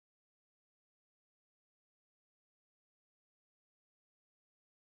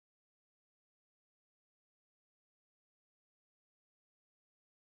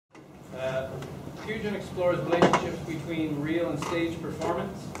Pugen explores relationships between real and stage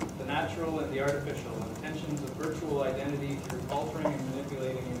performance, the natural and the artificial, and the tensions of virtual identity through altering and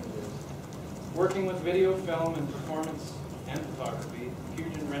manipulating images. Working with video, film, and performance and photography,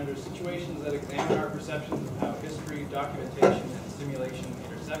 Pugen renders situations that examine our perceptions of how history, documentation, and simulation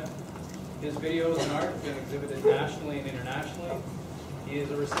intersect. His videos and art have been exhibited nationally and internationally. He is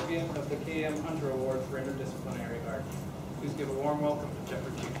a recipient of the K.M. Hunter Award for Interdisciplinary Art. Please give a warm welcome to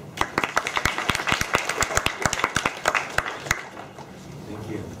Geoffrey Pugen. Thank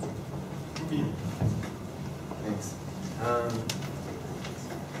you. Thanks.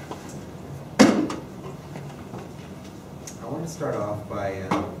 I want to start off by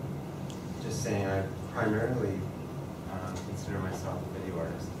just saying I primarily consider myself a video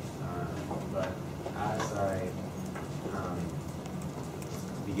artist, but as I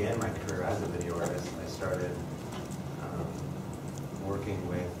began my career as a video artist, I started working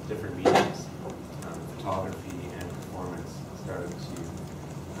with different mediums. Photography and performance started to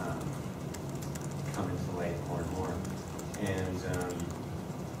come into light more and more. And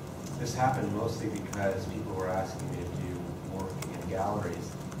this happened mostly because people were asking me to do work in galleries,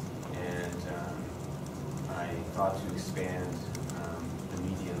 and I thought to expand the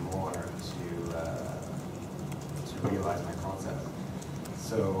medium more to realize my concept.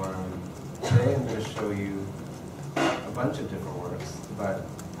 So today I'm going to show you a bunch of different works, but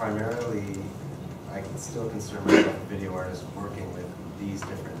primarily I can still consider myself a video artist working with these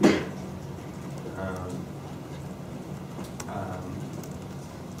different mediums.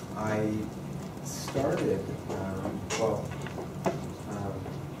 I started,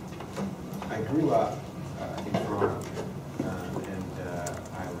 I grew up in Toronto, and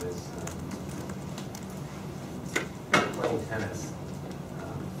I was playing tennis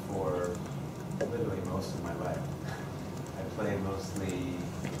for literally most of my life. I played mostly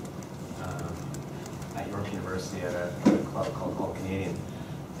at York University at a club called Canadian,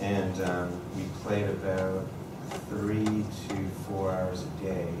 and we played about 3 to 4 hours a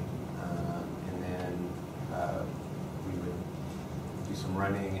day, and then we would do some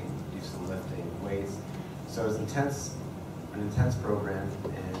running and do some lifting, weights. So it was an intense program,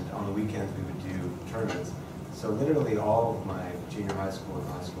 and on the weekends we would do tournaments. So literally all of my junior high school and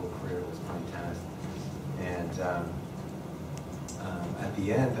high school career was playing tennis. And at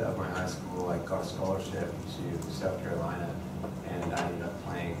the end of my high school, I got a scholarship to South Carolina, and I ended up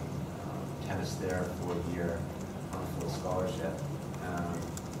playing tennis there for a year on a full scholarship.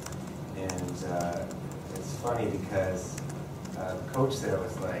 And it's funny because the coach there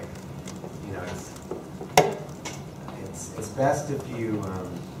was like, you know, it's best if you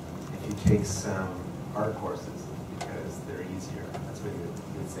take some art courses because they're easier. That's what he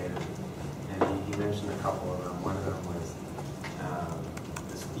would say to me. And he mentioned a couple of them. One of them was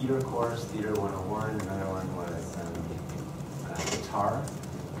this theater course, Theater 101. Another one was guitar.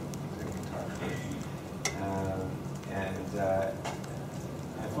 And I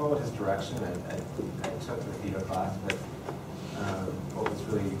followed his direction. I took the theater class, but what was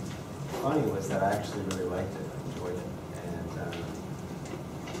really funny was that I actually really liked it. I enjoyed it. And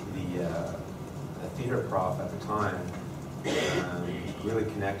the theater prof at the time really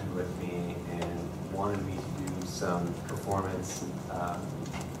connected with me and wanted me to do some performance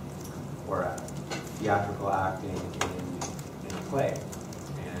or theatrical acting in a play.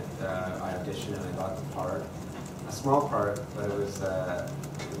 And I auditioned and I got the part. A small part, but it was a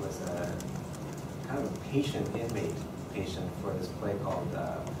kind of a inmate patient for this play called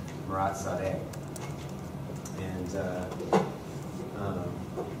Marat Sadeh. And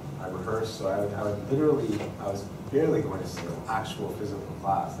I rehearsed, so I was barely going to see an actual physical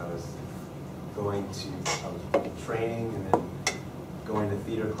class. I was training and then going to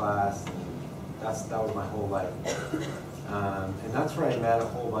theater class, and that was my whole life. And that's where I met a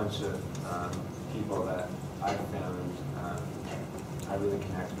whole bunch of people that I found I really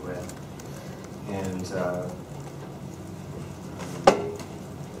connected with, and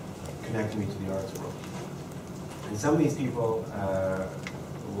connected me to the arts world. And some of these people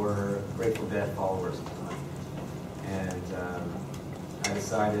were Grateful Dead followers at the time. And I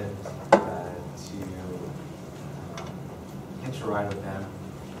decided to hitch a ride with them,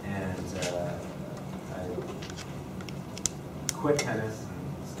 and I quit tennis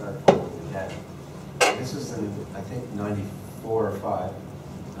and started following the Dead. This was in, I think, 94 or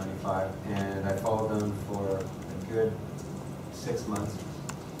 95, and I followed them for a good 6 months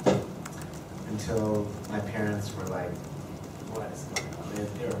until my parents were like, what is going on?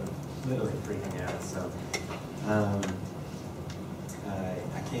 They were literally freaking out. So I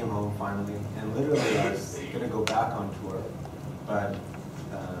came home finally, and literally I was going to go back on tour, but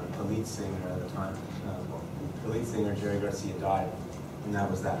the lead singer at the time. The lead singer, Jerry Garcia, died, and that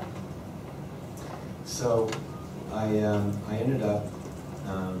was that. So I ended up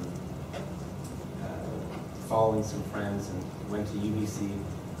following some friends and went to UBC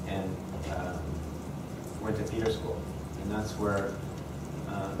and went to theater school. And that's where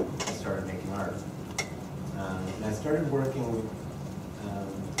I started making art. And I started working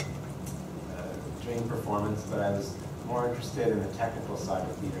doing performance, but I was more interested in the technical side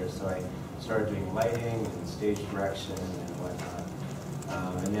of theater, so I started doing lighting and stage direction and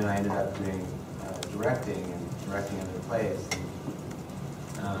whatnot. And then I ended up doing directing and directing other plays.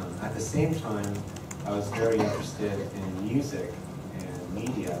 At the same time, I was very interested in music and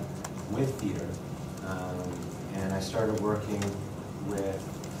media with theater, and I started working with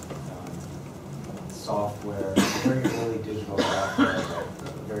software, very early digital software.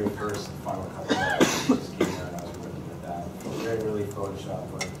 The very first Final Cut that just came out, I was working with that. Very early Photoshop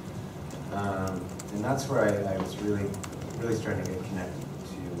work, and that's where I was really starting to get connected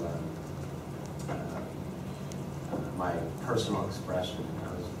to my personal expression. I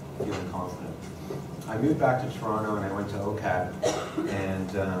was feeling confident. I moved back to Toronto and I went to OCAD, and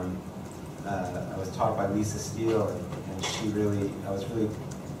I was taught by Lisa Steele, and she really, I was really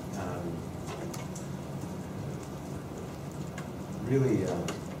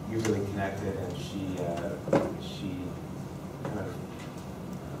we really connected, and she kind of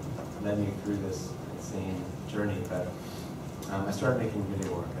led me through this insane journey. But I started making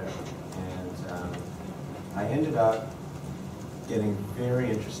video work there, and I ended up getting very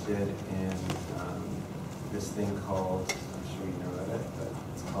interested in this thing called, I'm sure you know of it, but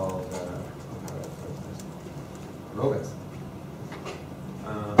it's called aerobics.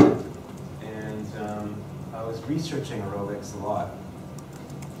 And I was researching aerobics a lot.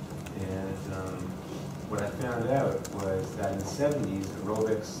 And what I found out was that in the 70s,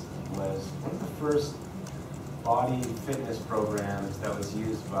 aerobics was one of the first body fitness programs that was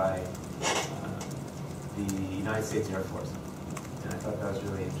used by the United States Air Force. And I thought that was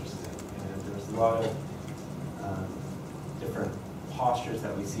really interesting. And there was a lot of different postures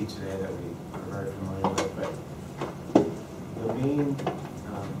that we see today that we are very familiar with. But the main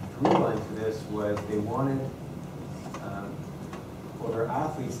through line to this was they wanted, well, their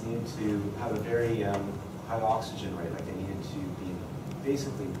athletes needed to have a very high oxygen rate, like they needed to be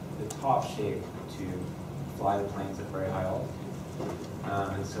basically the top shape to fly the planes at very high altitude.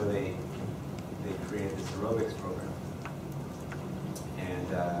 And so they created this aerobics program. And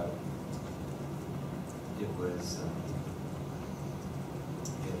it was,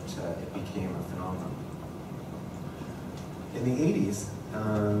 it became a phenomenon. In the 80s,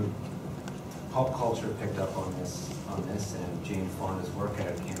 pop culture picked up on this, and Jane Fonda's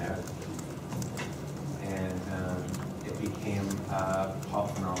workout came out, and it became a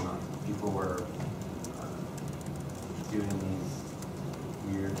pop phenomenon. People were doing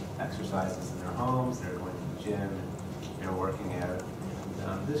these weird exercises in their homes. They're going to the gym, they're working out.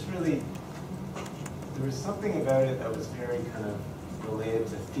 And this really, there was something about it that was very kind of related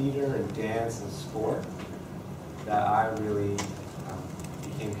to theater and dance and sport that I really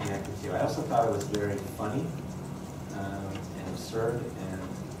became connected to. I also thought it was very funny and absurd and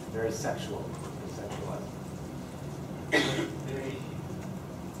very sexual, very sexualized.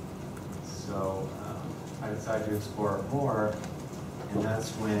 So I decided to explore it more, and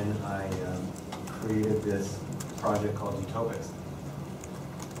that's when I created this project called Utopics.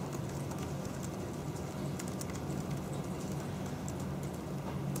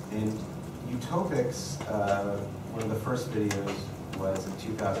 And Utopics, one of the first videos was in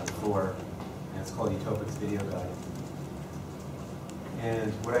 2004, and it's called Utopics Video Guide.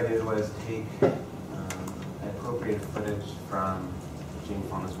 And what I did was take I appropriated footage from Jane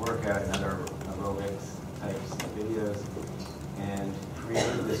Fonda's workout and other aerobics types of videos, and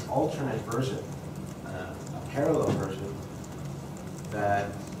created this alternate version, a parallel version, that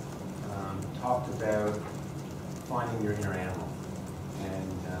talked about finding your inner animal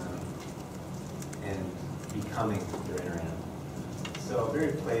and becoming your inner animal. So a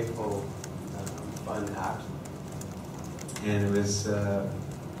very playful, fun act, and it was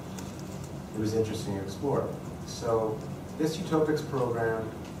interesting to explore. So this Utopics program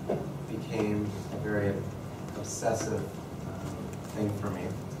became a very obsessive thing for me,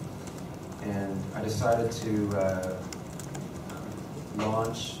 and I decided to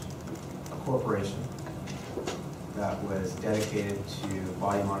launch a corporation that was dedicated to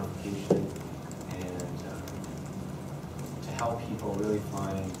body modification and to help people really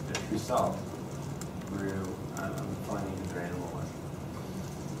find their true self through finding who their animal was.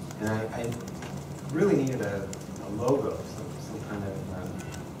 And I really needed a logo, some kind of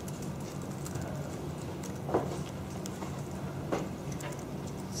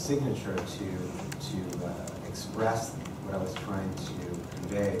signature to express what I was trying to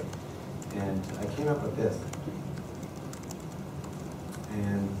convey. And I came up with this.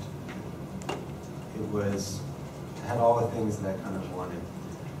 And it had all the things that I kind of wanted.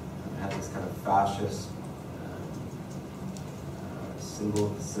 It had this kind of fascist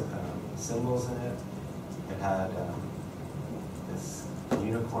symbols in it. It had this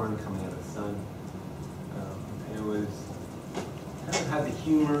unicorn coming out of the sun. And it was kind of had the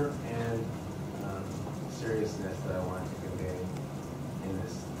humor and seriousness that I wanted to convey in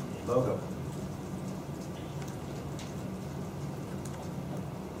this logo.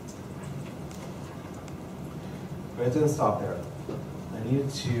 But it didn't stop there. I needed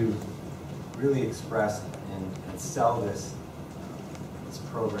to really express and sell this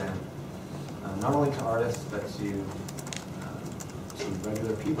program, not only to artists, but to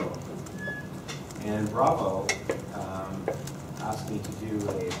regular people. And Bravo asked me to do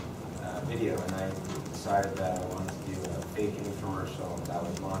a video, and I decided that I wanted to do a fake infomercial that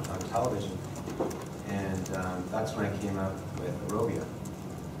would launch on television. And that's when I came up with Aerobia.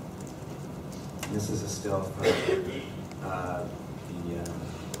 This is a still from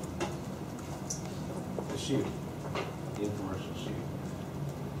the shoot, the infomercial shoot.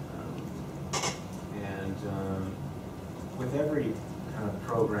 With every kind of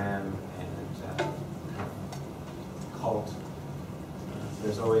program and kind of cult,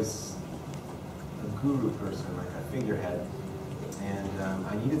 there's always a guru person, like a figurehead. And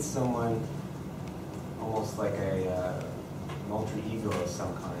I needed someone almost like an alter ego of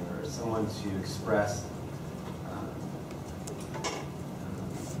some kind, or someone to express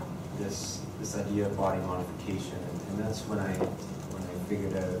this idea of body modification. And that's when I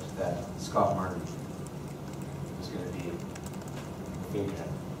figured out that Scott Martin was going to be a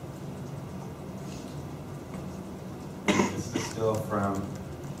figurehead. This is still from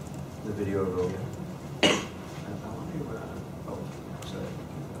the video of Rogan.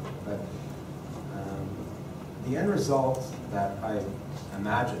 But the end result that I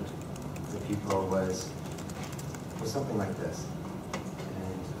imagined for people was something like this.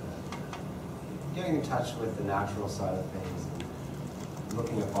 And getting in touch with the natural side of things, and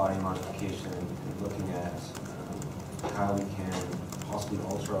looking at body modification, and looking at how we can possibly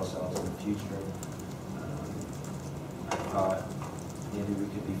alter ourselves in the future. I thought maybe we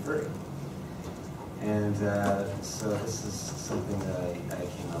could be free. And so this is something that I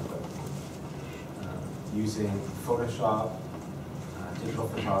came up with. Using Photoshop, digital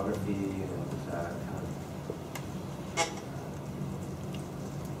photography, and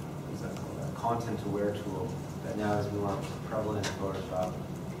content-aware tool that now is more prevalent in Photoshop.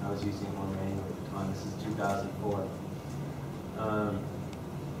 I was using it more manually at the time. This is 2004.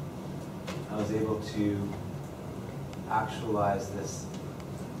 I was able to actualize this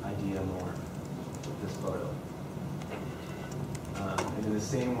idea more with this photo. And in the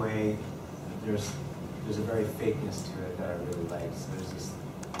same way, there's a very fakeness to it that I really like. So there's this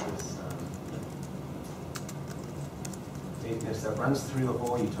fakeness that runs through the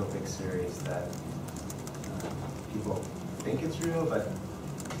whole Utopic series that people think it's real, but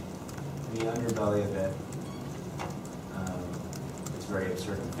in the underbelly of it, it's very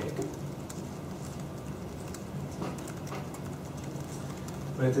absurd and fake.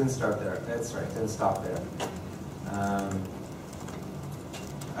 But it didn't start there. That's right, it didn't stop there.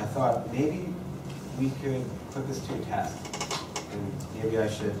 I thought maybe we could put this to a test, and maybe I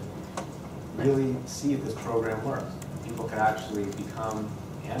should really see if this program works. People could actually become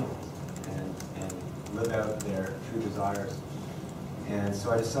animals and live out their true desires. And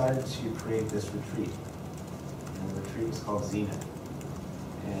so I decided to create this retreat. And the retreat was called Zenith.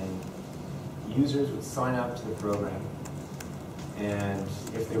 And users would sign up to the program, and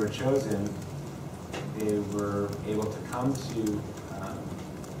if they were chosen, they were able to come to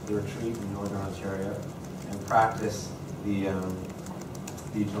the retreat in Northern Ontario and practice the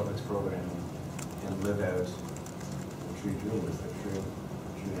Utopics program and live out the true dreams, the true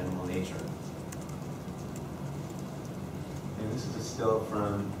animal nature. And this is a still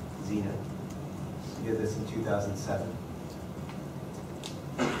from Zenith. We did this in 2007.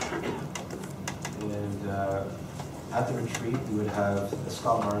 And at the retreat, we would have,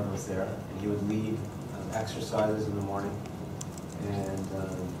 Scott Martin was there, and he would lead exercises in the morning. And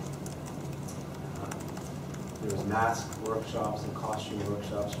there was mask workshops and costume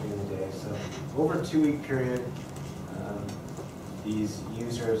workshops during the day. So over a 2-week period, these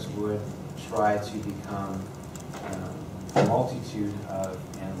users would try to become a multitude of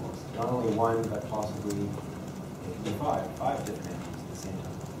animals. Not only one, but possibly maybe five different animals at the same time.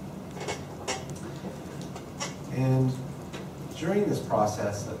 And during this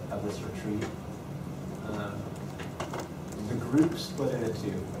process of this retreat, the group split into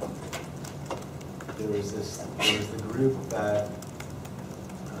two. There was the group that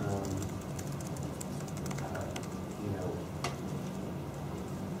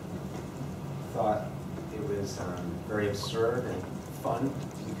thought it was very absurd and fun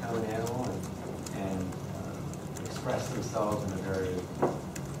to become an animal and express themselves in a very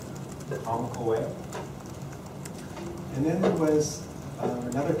comical way. And then there was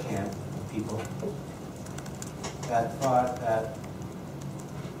another camp of people that thought that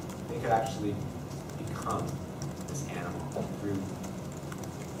they could actually become this animal through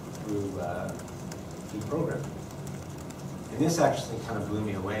programming. And this actually kind of blew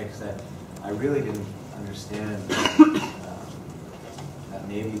me away because I really didn't understand that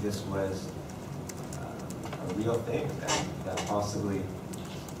maybe this was a real thing, that possibly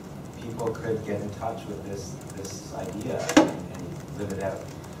people could get in touch with this idea and live it out.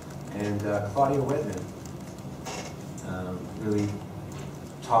 And Claudia Whitman really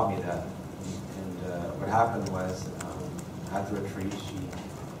taught me that. And what happened was, at the retreat, she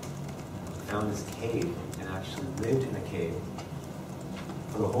found this cave and actually lived in a cave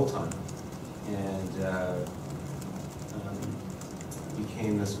for the whole time. And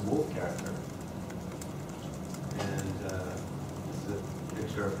became this wolf character. And this is a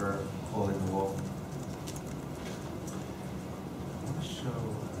picture of her holding the wolf. I want to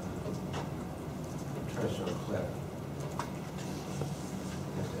try to show a clip.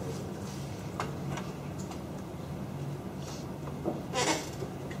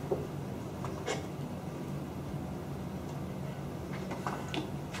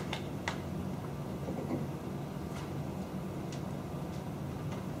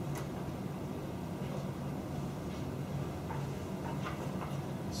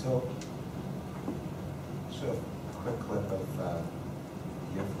 So, show a quick clip of the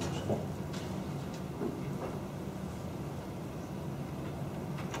information.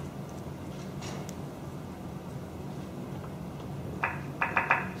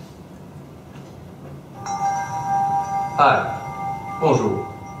 Hi, bonjour,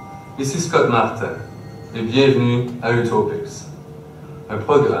 ici Scott Martin et bienvenue à Utopics, un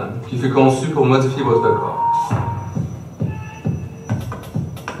programme qui fut conçu pour modifier votre corps.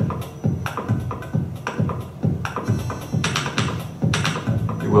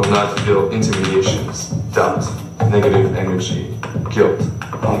 You will not feel intimidations, doubt, negative energy, guilt,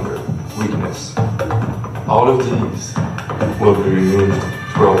 hunger, weakness. All of these will be removed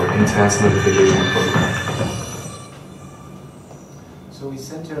through our intense notification program. So we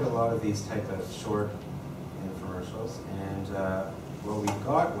sent out a lot of these type of short infomercials, and what we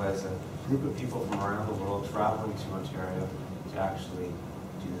got was a group of people from around the world traveling to Ontario to actually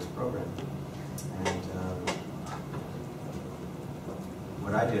do this program. And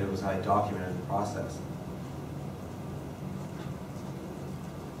what I did was I documented the process.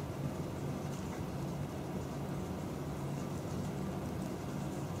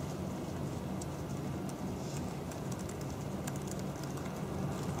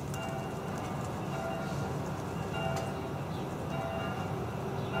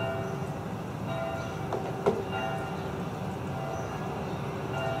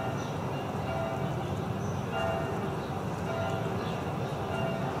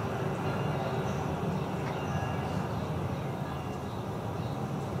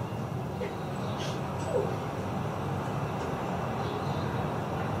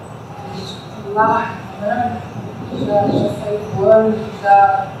 Lá, né? Já saí voando,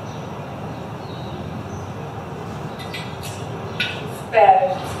 já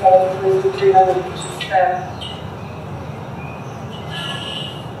espera depois do treinador que te espera.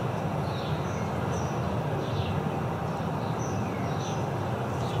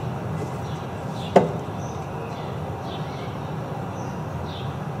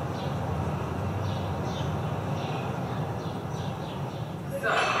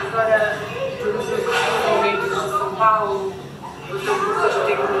 Agora, todos os momentos de São Paulo, o teu curso de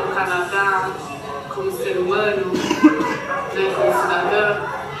tempo no Canadá, como ser humano, né, como cidadã,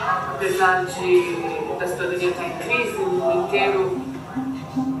 apesar da cidadania estar em crise no mundo inteiro.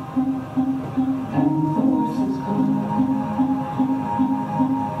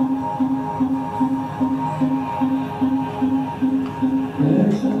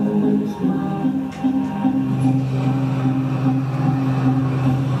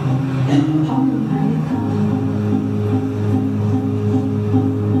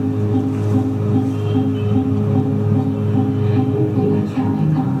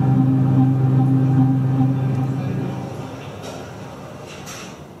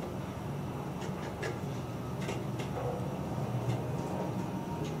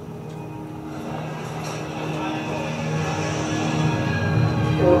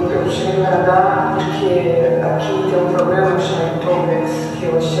 Canadá, porque aqui tem um programa chamado Pugen, que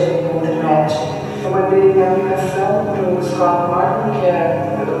eu achei na internet. Eu mandei minha aplicação para o Colin Carney, que é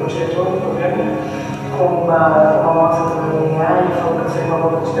o diretor do programa, com uma moça da DNA, e falou que eu seria uma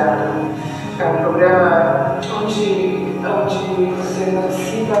boa candidata. É um programa onde você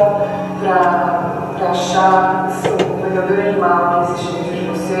participa para achar o verdadeiro animal que existe dentro de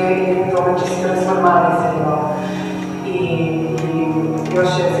você e eventualmente se transformar nesse animal. E eu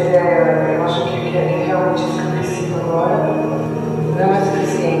achei essa ideia, eu acho que é realmente isso que eu preciso agora. Não é mais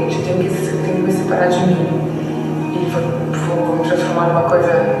suficiente, eu tenho que me separar de mim. E vou me transformar numa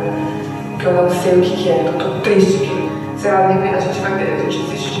coisa que eu não sei o que é, eu tô triste que, sei lá, de repente a gente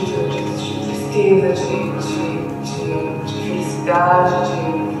existe de tristeza, de felicidade,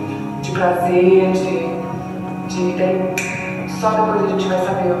 de prazer, só depois a gente vai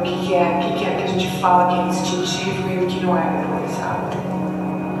saber o que é que a gente fala que é instintivo e o que não é depois, sabe?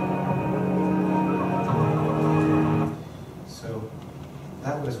 So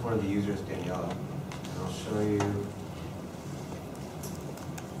that was one of the users, Daniela, and I'll show you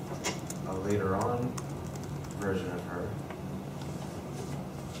a later on version of her.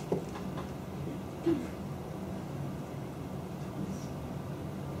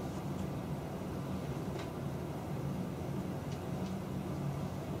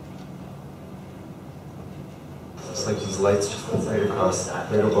 It's like these lights just right across,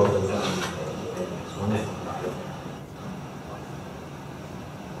 right above them.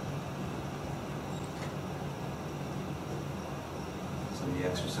 Some of the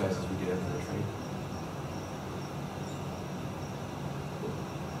exercises we did at the retreat.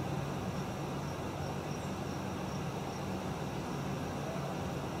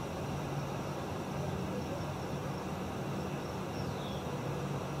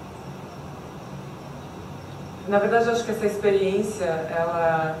 Na verdade, eu acho que essa experiência,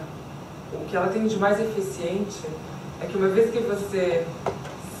 o que ela tem de mais eficiente é que uma vez que você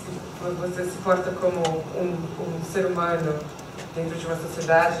se porta como um ser humano dentro de uma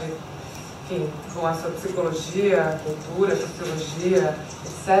sociedade, enfim, com a sua psicologia, cultura, sociologia,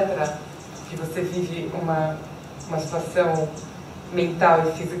 etc., que você vive uma situação mental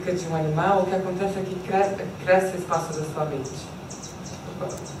e física de um animal, o que acontece é que cresce o espaço da sua mente.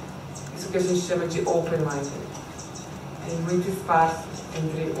 Isso que a gente chama de open-minded. Tem muito espaço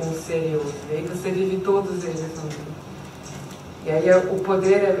entre um ser e outro. E aí você vive todos eles no mundo. E aí o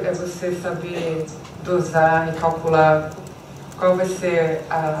poder é você saber dosar e calcular qual vai ser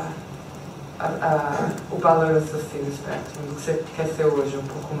o balanço assim, do espectro. O que você quer ser hoje, um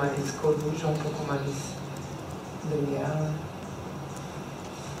pouco mais coruja, um pouco mais Daniela.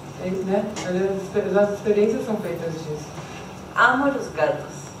 Né? As experiências são feitas disso. Amo los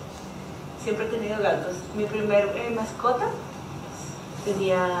gatos. Siempre he tenido gatos. Mi primer mascota yo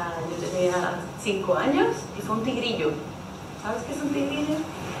tenía 5 años y fue un tigrillo. ¿Sabes qué es un tigrillo?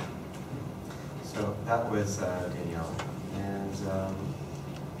 So that was Danielle, and I'll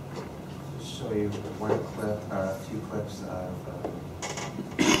show you one clip, or a few clips of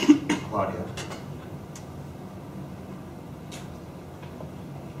Claudia.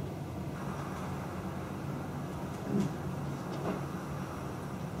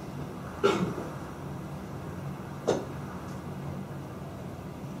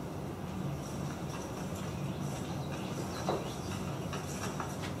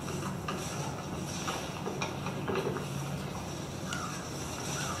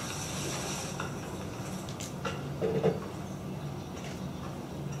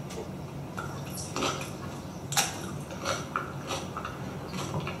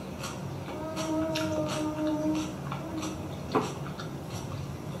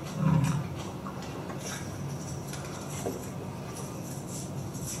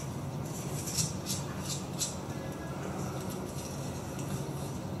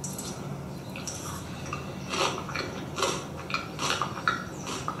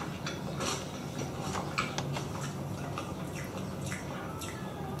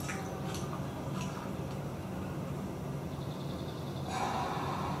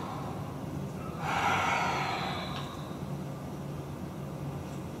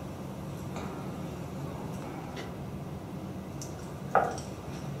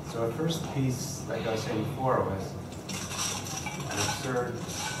 So the first piece, like I was saying before, was an absurd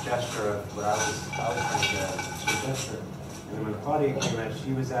gesture of what I was trying to get at, absurd gesture. And then when Claudia came out,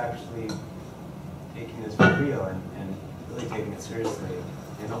 she was actually taking this for real and really taking it seriously.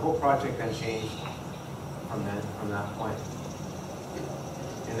 And the whole project then changed from that point.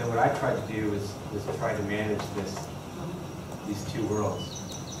 And then what I tried to do was try to manage these two worlds,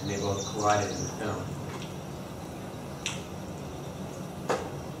 and they both collided in the film.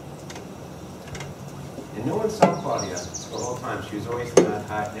 And no one saw Claudia the whole time. She was always in that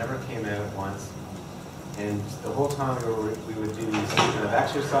hut, never came out once. And the whole time we would do these kind of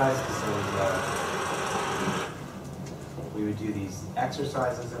exercises, we would do these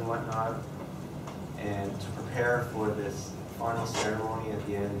exercises and whatnot, and to prepare for this final ceremony at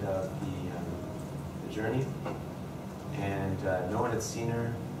the end of the journey. And no one had seen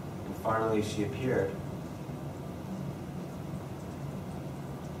her, and finally she appeared.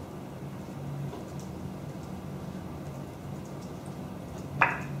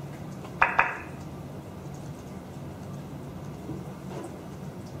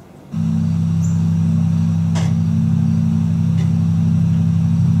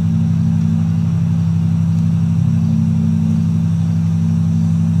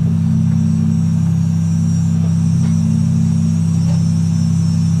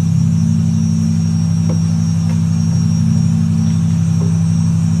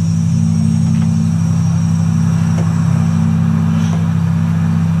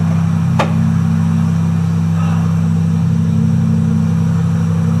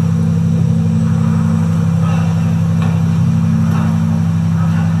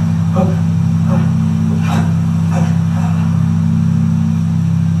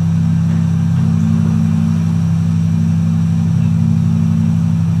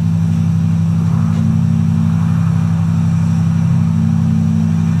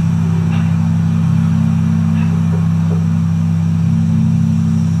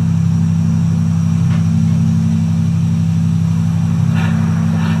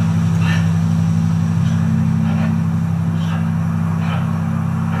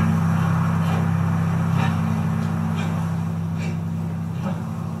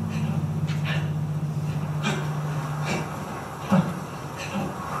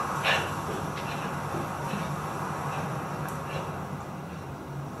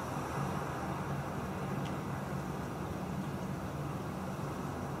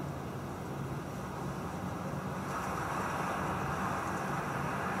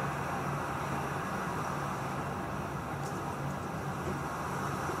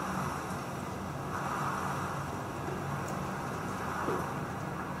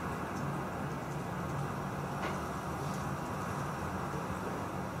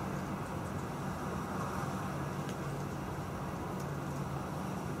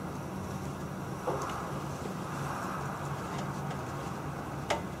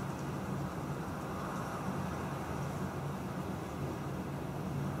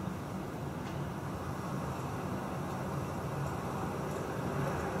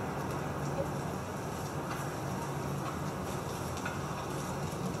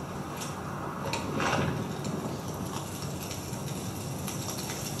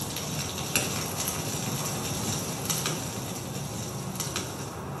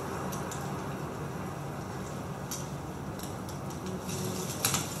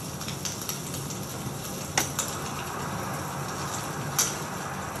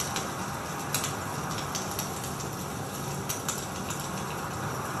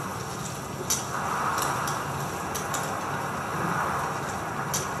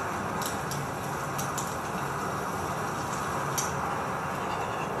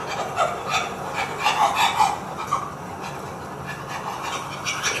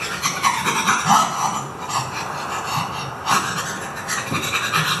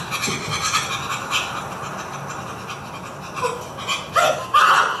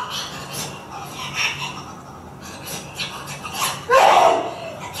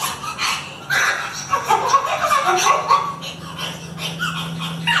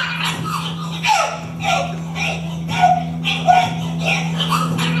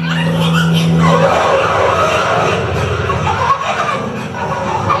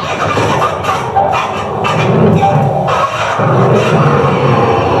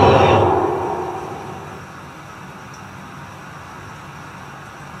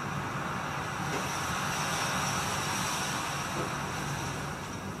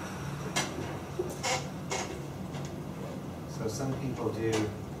 So some people do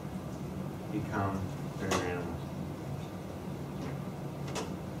become very animals.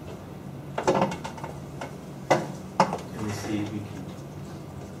 And we see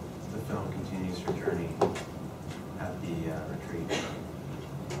the film continues her journey at the retreat.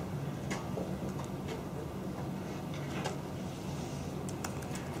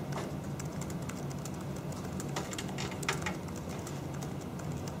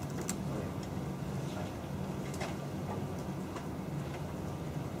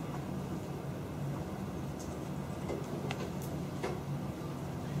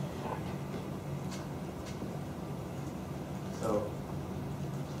 So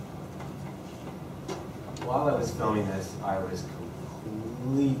while I was filming this, I was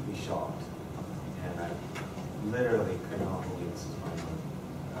completely shocked. And I literally could not believe this is my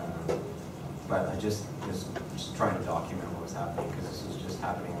mom. But I just was just trying to document what was happening, because this was just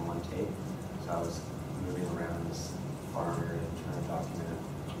happening in one take. So I was moving around this farm area and trying to document it.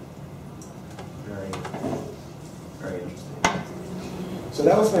 Very, very interesting. So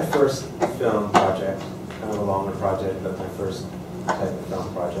that was my first film project, kind of a longer project, but my first type of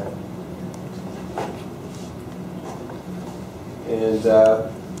film project. And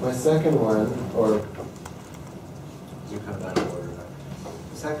my second one, or you kind of out of order, but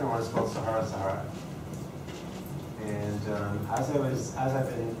the second one is called Sahara. And as I've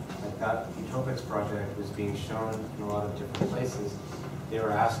been, like, that Utopics project was being shown in a lot of different places, they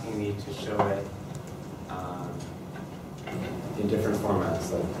were asking me to show it in different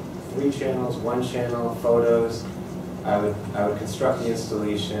formats, like 3 channels, 1 channel, photos. I would construct the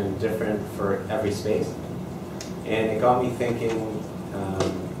installation different for every space. And it got me thinking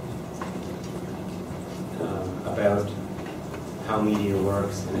about how media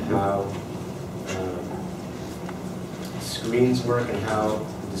works and how screens work and how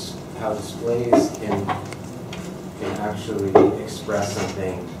displays can actually express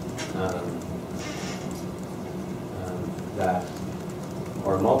something that,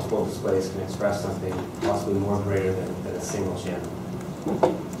 or multiple displays can express something possibly more greater than a single channel.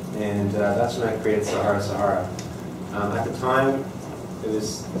 And that's when I created Sahara. At the time, it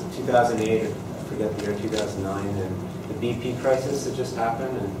was 2008, I forget the year, 2009, and the BP crisis had just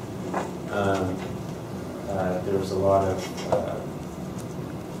happened, and there was a lot of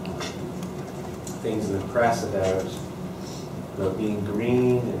things in the press about being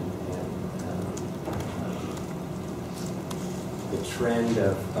green and the trend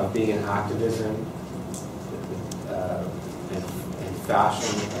of being in activism and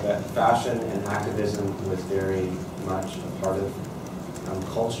fashion. That fashion and activism was very much a part of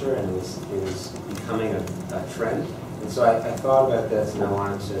culture, and it was becoming a trend. And so I thought about this, and I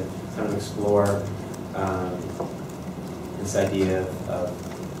wanted to kind of explore this idea of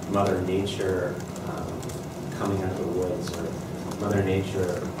Mother Nature coming out of the woods, or Mother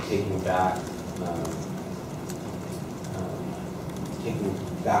Nature taking back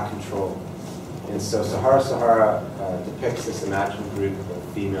control. And so Sahara depicts this imagined group of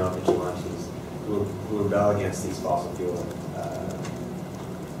female vigilantes who rebel against these fossil fuel,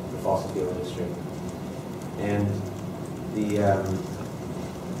 the fossil fuel industry. And the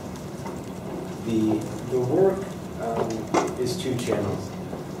work is 2 channels,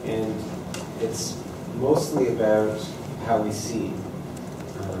 and it's mostly about how we see.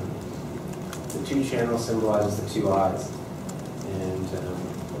 The 2 channels symbolizes the 2 eyes, and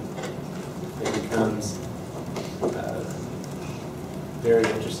it becomes very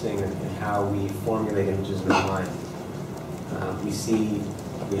interesting in how we formulate images in our mind.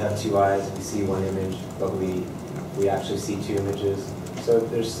 We have 2 eyes, we see 1 image, but we actually see 2 images. So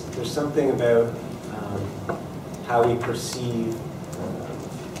there's something about how we perceive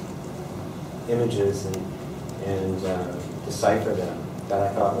images and decipher them that I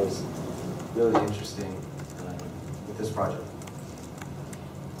thought was really interesting with this project.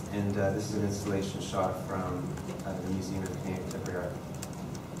 And this is an installation shot from the Museum of Canadian Contemporary Art.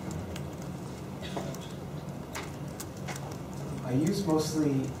 I use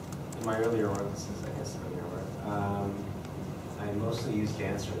mostly, in my earlier work, this is, I guess, earlier work, I mostly use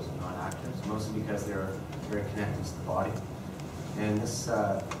dancers, not actors, mostly because they're very connected to the body. And this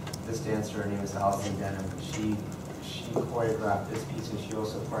dancer, her name is Alison Denham, and she choreographed this piece, and she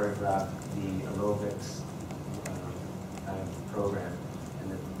also choreographed the aerobics kind of program and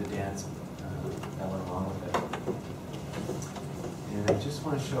the dance that went along with it. And I just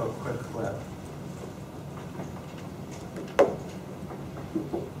want to show a quick clip.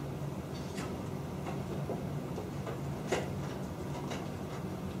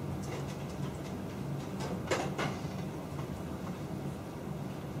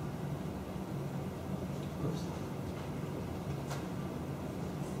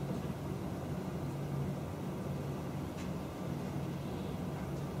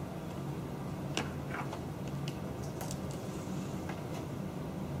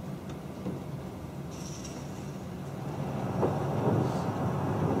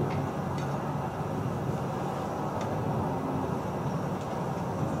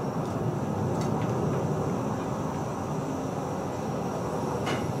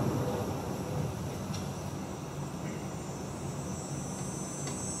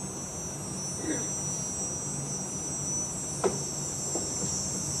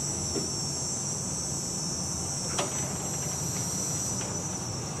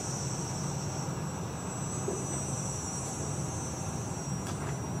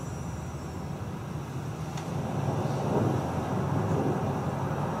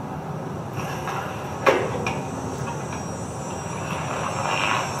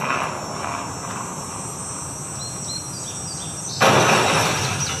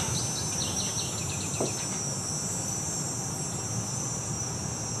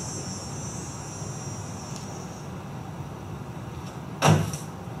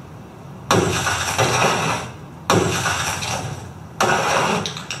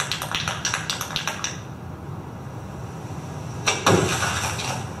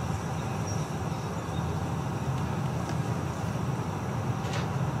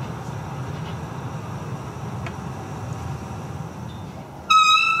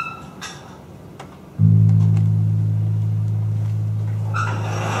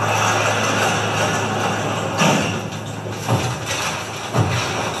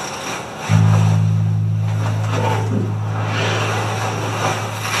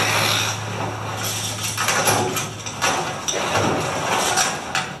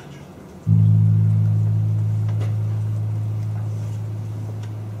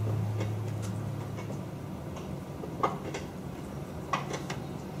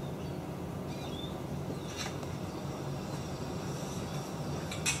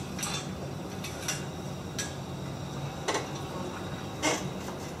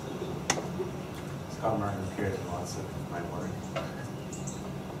 lots of my work.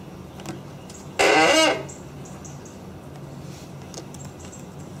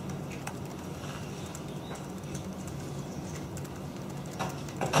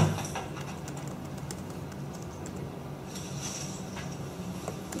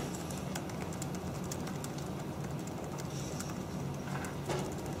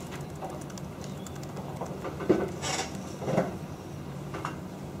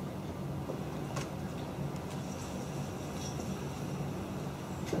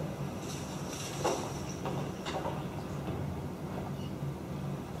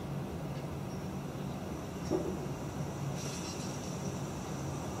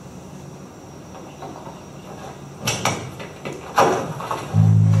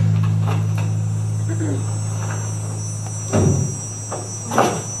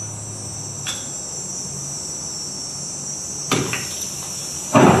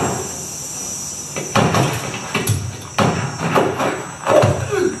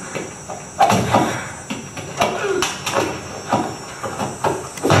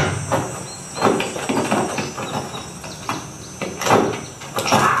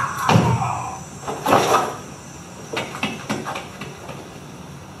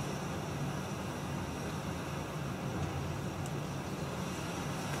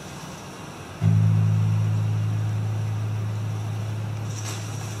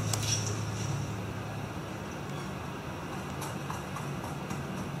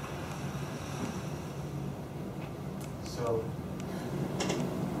 So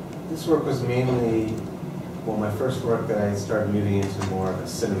this work was mainly, well, my first work that I started moving into more of a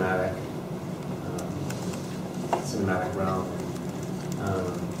cinematic realm.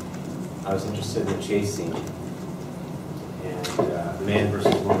 I was interested in the chase scene and man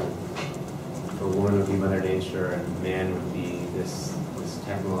versus woman. For woman would be Mother Nature, and man would be this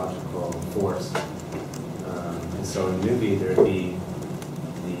technological force. And so in the movie, there would be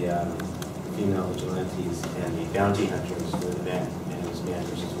the female vigilantes and the bounty hunters were the men, and it was man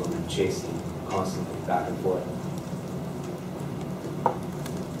versus woman chasing constantly back and forth.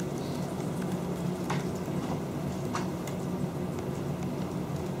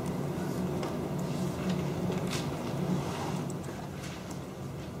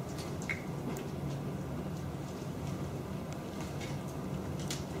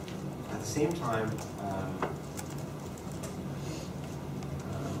 At the same time,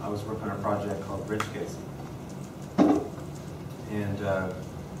 I was working on a project called Bridge Kids. And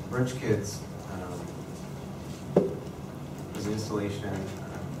Bridge Kids was an installation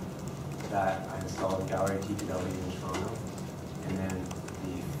that I installed at Gallery TPW in Toronto. And then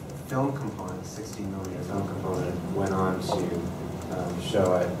the film component, 16mm film component, went on to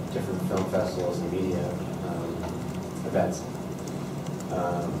show at different film festivals and media events.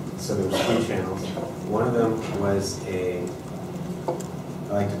 So there was 3 channels. One of them was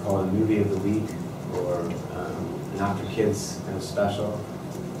I like to call it a movie of the week, or an after kids kind of special.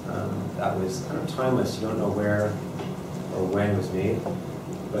 That was kind of timeless. You don't know where or when it was made,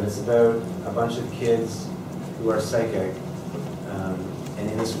 but it's about a bunch of kids who are psychic, and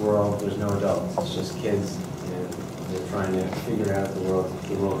in this world there's no adults. It's just kids, and they're trying to figure out the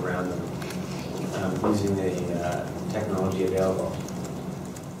world around them using the technology available.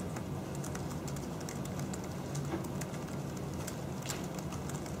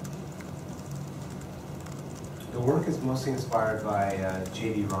 The work is mostly inspired by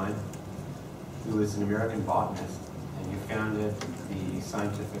J.B. Ryan, who is an American botanist, and he founded the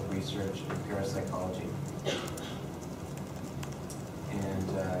scientific research in parapsychology,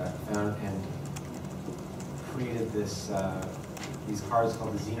 and created these cards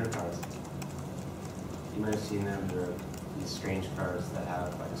called the Zener cards. You might have seen them. They're these strange cards that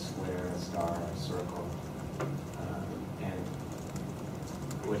have like a square, a star, a circle, and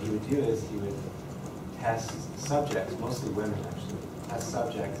what he would do is he would test subjects, mostly women actually, test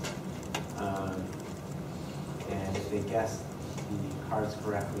subjects, and if they guessed the cards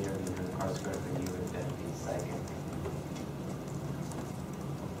correctly or they knew the cards correctly, you would then be psychic.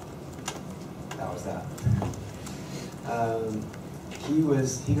 That was that.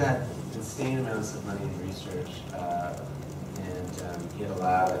 He got insane amounts of money in research, and he had a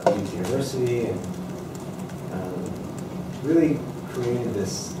lab at Pugen University, and really created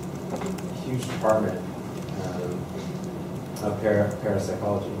this huge department of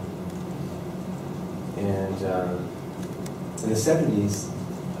parapsychology. And in the 70s,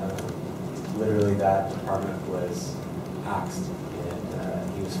 literally that department was axed,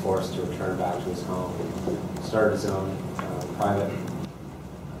 and he was forced to return back to his home and start his own private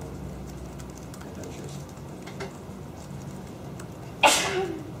adventures.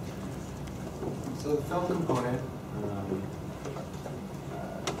 So the film component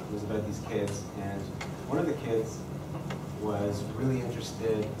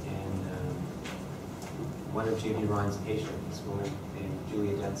and one of J.B. Ryan's patients, this woman named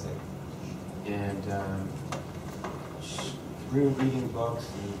Julia Denzig. And through reading books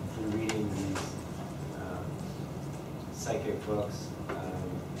and through reading these psychic books,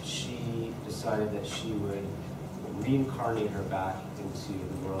 she decided that she would reincarnate her back into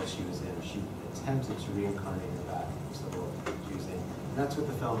the world she was in. She attempted to reincarnate her back into the world she was in. And that's what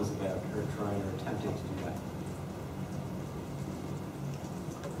the film is about, her trying or attempting to do that.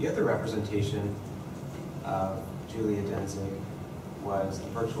 The other representation of Julia Denzig was a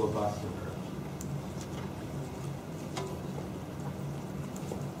virtual bust of her.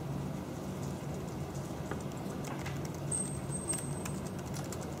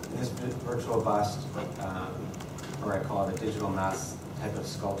 This virtual bust, or I call it a digital mask type of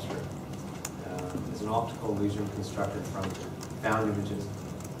sculpture, is an optical illusion constructed from found images.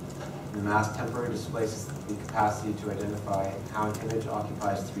 The mask temporarily displaces the capacity to identify how an image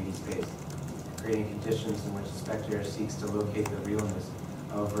occupies 3D space, creating conditions in which the spectator seeks to locate the realness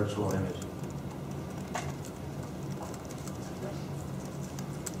of a virtual image.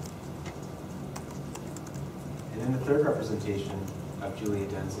 And then the third representation of Julia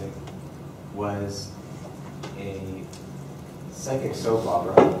Denzig was a psychic soap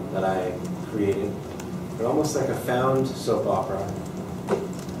opera that I created, but almost like a found soap opera,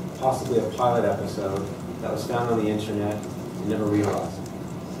 possibly a pilot episode that was found on the internet and never realized.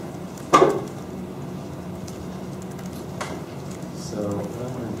 So what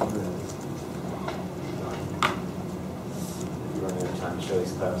I'm going to do is, we're running out of time to show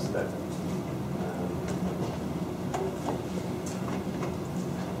these clips, but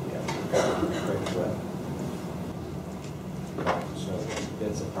quick clip. Show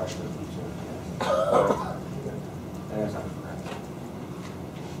bits of parchment each one. There's not correct.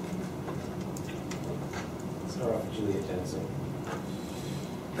 Start off with Julia Denzig.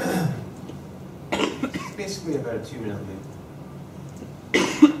 It's basically about a 2-minute loop.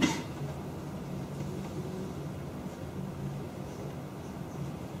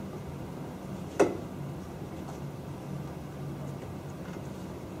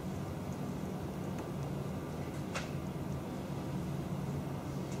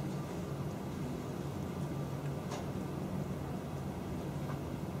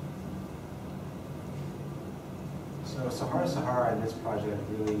 So Sahara in this project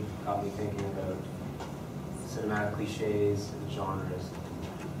really got me thinking about cinematic cliches and genres,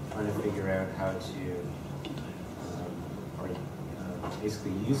 trying to figure out how to,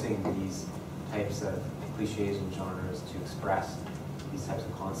 basically using these types of cliches and genres to express these types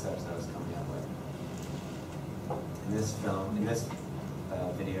of concepts that I was coming up with. In this film, in this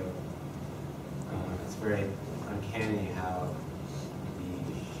video, it's very uncanny how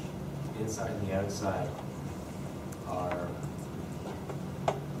the inside and the outside are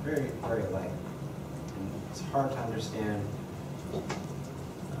very, very alike. And it's hard to understand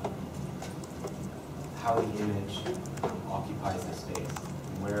how the image occupies the space,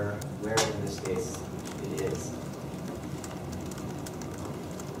 and where in the space it is.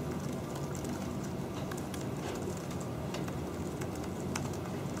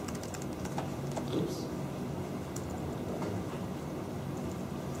 Oops.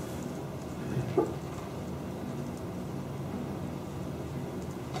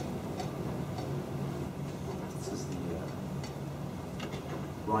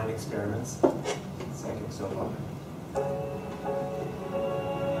 Blind experiments, psychic soap opera.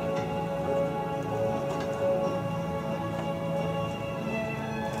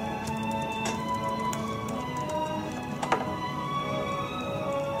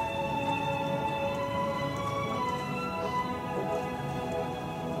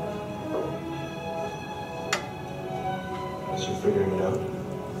 As you're figuring it out,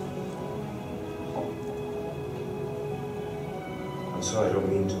 I'm sorry, I don't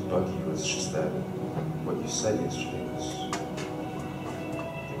mean to bug you. It's just that what you said yesterday was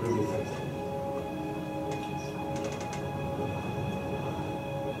really effective.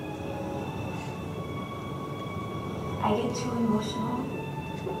 I get too emotional,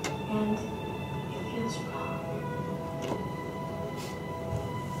 and it feels wrong.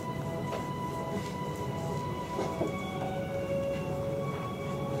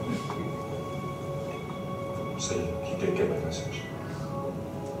 So you did get my message.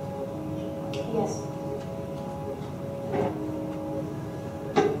 Yes.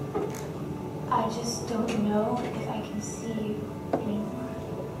 I just don't know if I can see you anymore.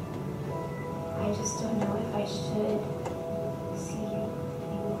 I just don't know if I should see you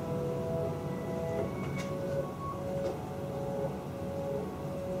anymore.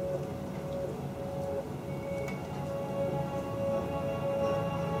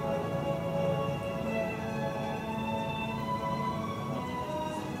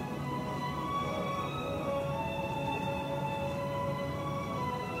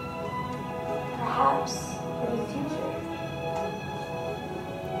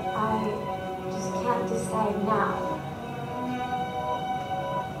 inside now.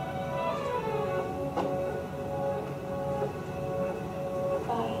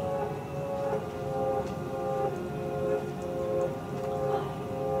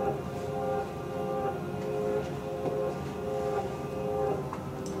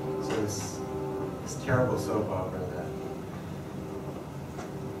 Terrible soap opera that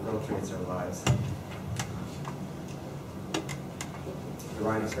infiltrates our lives. The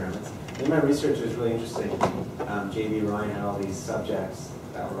Ryan experiments. In my research, it was really interesting. J.B. Ryan had all these subjects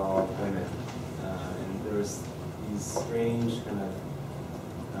that were all women, and there was these strange kind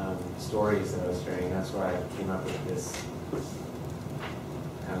of stories that I was hearing. That's why I came up with this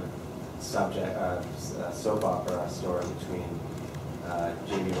kind of subject, soap opera story between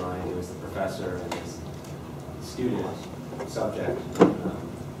J.B. Ryan, who was the professor, and his student subject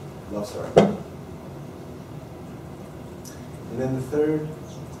love story. And then the third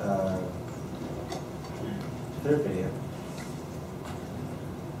video,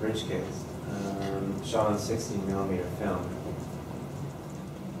 Bridge Case, shot on 16mm film.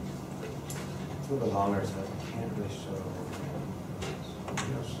 It's a little bit longer, so I can't really show.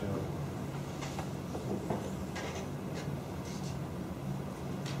 Maybe I'll show.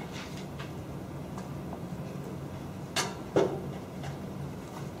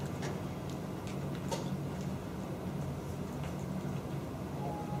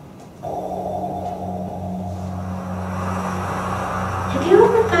 Have you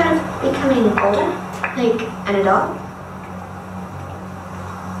ever thought of becoming older? Like an adult?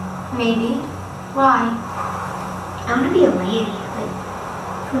 Maybe. Why? I want to be a lady, like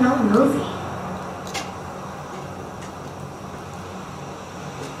from an old movie.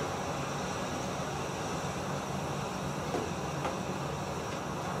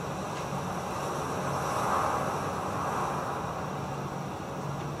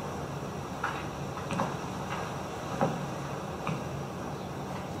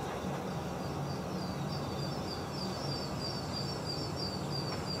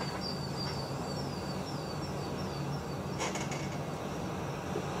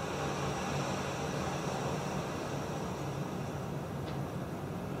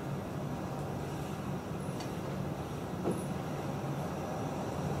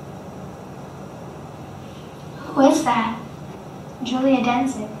 Who is that? Julia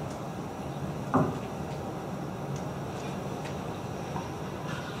Denzig.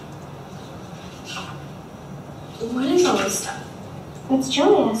 What is all this stuff? It's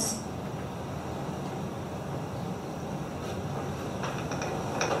Julia's.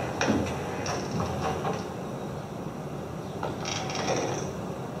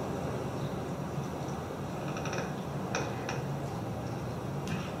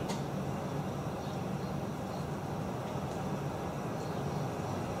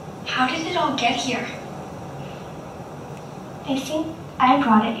 How did it all get here? I think I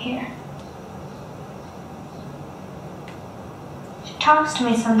brought it here. She talks to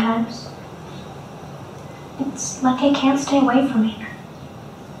me sometimes. It's like I can't stay away from here.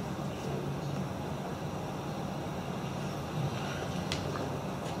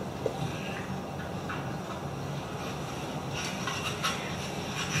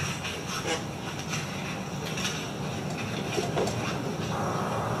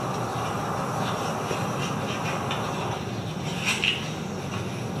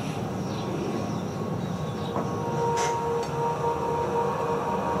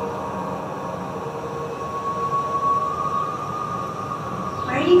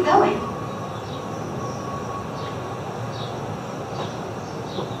 Where are you going?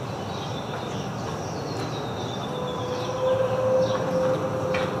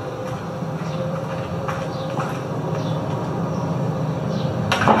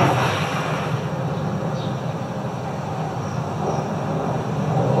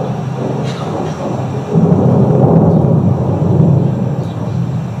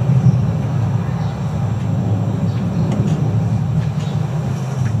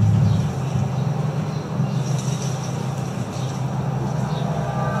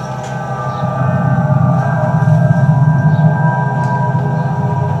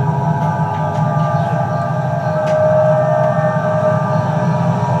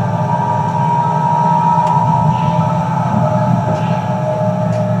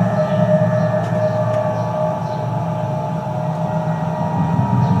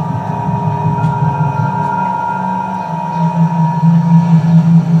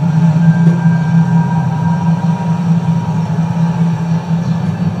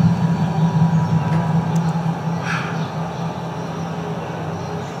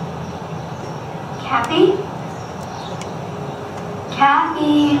 Kathy?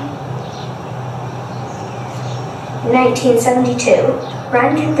 Kathy? In 1972,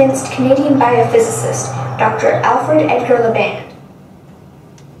 Rand convinced Canadian biophysicist Dr. Alfred Edgar Leband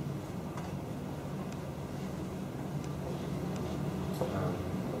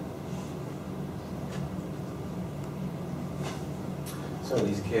So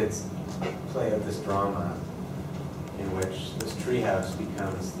these kids play out this drama in which this treehouse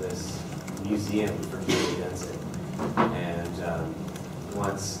becomes this museum for Julie Denzig. And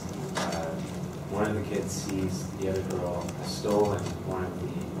once one of the kids sees the other girl has stolen one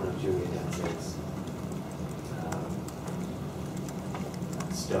of Julie Denzig's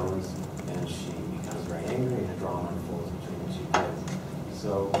stones, and she becomes very angry, and a drama unfolds between the two kids.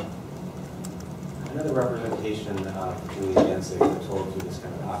 So another representation of Julie Denzig told through this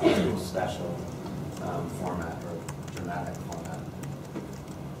kind of after-school special format, or dramatic format.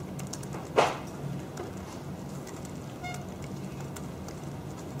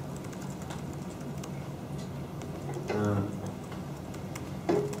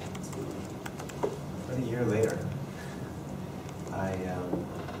 About a year later, I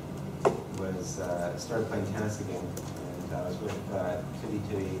started playing tennis again, and I was with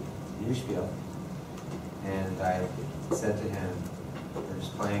Titty Ushfield, and I said to him, we were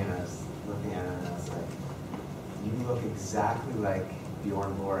just playing, and I was looking at him, and I was like, you look exactly like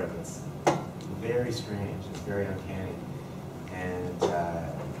Bjorn Borg. It's very strange, it's very uncanny. And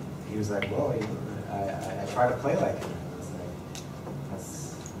he was like, well, I try to play like him. And I was like,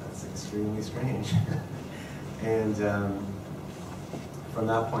 that's extremely strange. And from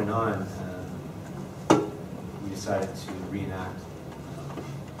that point on, we decided to reenact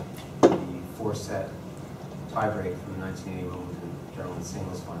the 4-set tiebreak from the 1980 Wimbledon Gentlemen's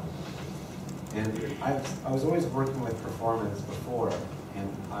Singles Final. And I was always working with performance before,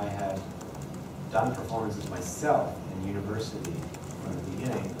 and I had done performances myself in university from the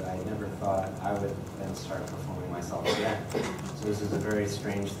beginning, but I never thought I would then start performing myself again. So this is a very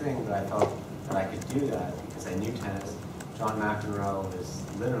strange thing, but I felt that I could do that because I knew tennis. John McEnroe was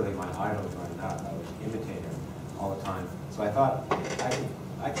literally my idol growing up. I would imitate him all the time. So I thought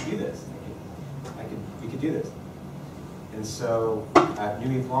I could do this. We could do this. And so at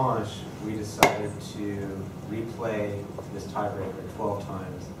Nuit Blanche, we decided to replay this tiebreaker 12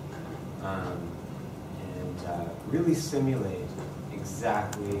 times and really simulate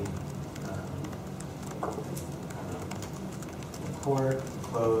exactly the court, the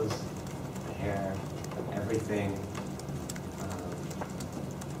clothes, the hair, everything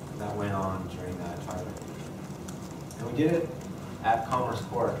that went on during that tiebreaker. And we did it at Commerce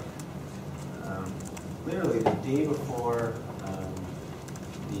Court. Literally the day before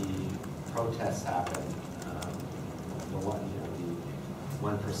the protests happened, the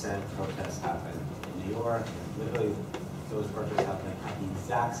 1% protests happened in New York. Literally, those protests happened at the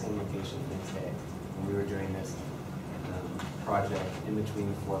exact same location the next day. When we were doing this project in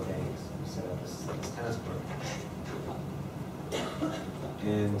between 4 banks, we set up this tennis court.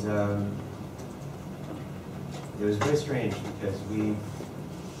 And it was very strange because we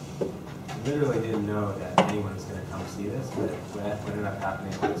literally didn't know that anyone was going to come see this, but what ended up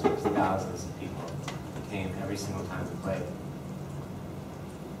happening was thousands of people came every single time we played.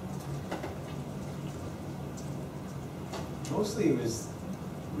 Mostly it was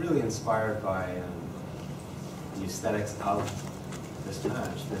really inspired by the aesthetics of this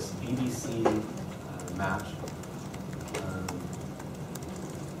match, this BBC match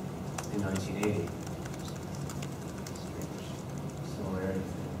in 1980.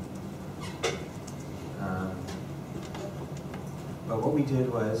 But what we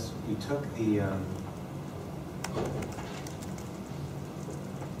did was we took the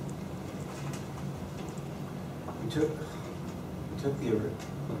we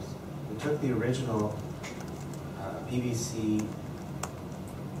took the original BBC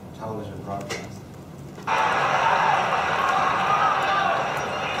television broadcast.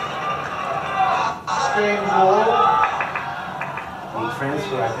 Strange wall. We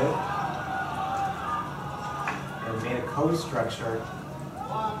transcribed it and made a code structure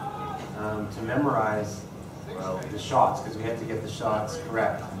to memorize the shots, because we had to get the shots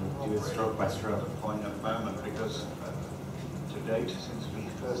correct and do it stroke by stroke. Point of moment, because to date, since we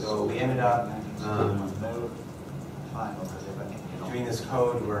first So we ended up no final doing this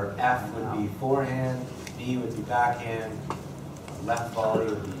code where F would be forehand, B would be backhand, left volley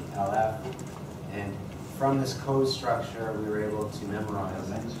would be LF, and from this code structure we were able to memorize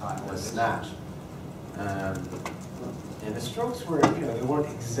the snatch. And the strokes were, they weren't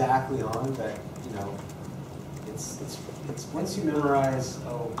exactly on, but it's once you memorize,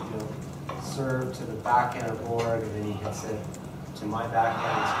 serve to the backhand of Borg, and then he hits it to my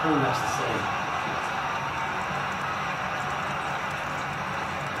backhand, it's pretty much the same.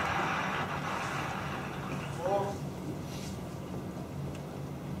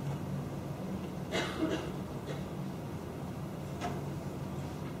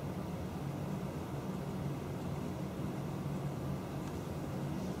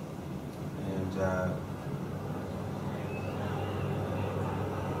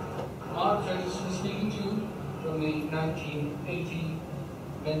 1980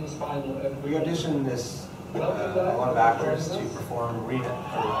 men's final at We auditioned this a lot of actors to reperform the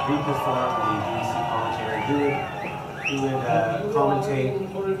BBC commentary. Who would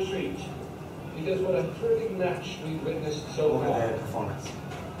commentate for a treat, because what a thrilling match we've witnessed so over far. the performance.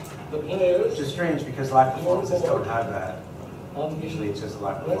 The players, Which is strange because live performances don't have that. Usually it's just a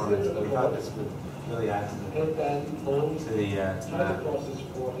live performance, but we thought this would really add to the headband folds to the tight across his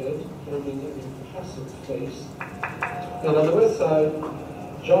forehead, forming an impassive face. And on the west side,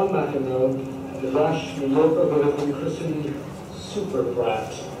 John McEnroe, the rash New Yorker who has been christened Super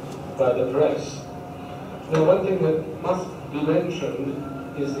Brat by the press. Now, one thing that must be mentioned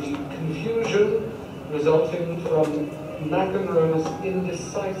is the confusion resulting from McEnroe's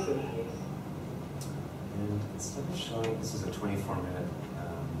indecisiveness. And instead of showing, this is a 24-minute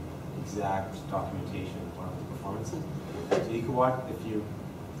exact documentation of one of the performances. So you can watch, if you've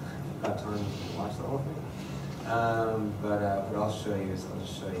got time, you can watch the whole thing. But what I'll show you is, I'll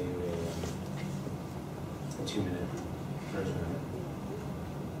just show you a 2-minute version of it.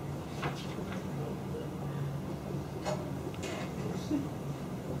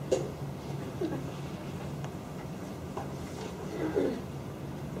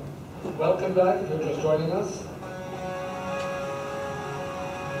 Welcome back, if you're just joining us.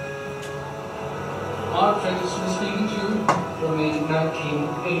 Mark Ferguson speaking to you from the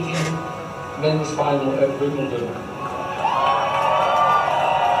 1980 men's final at Wimbledon.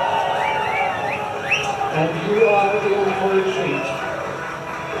 And you are in for a treat.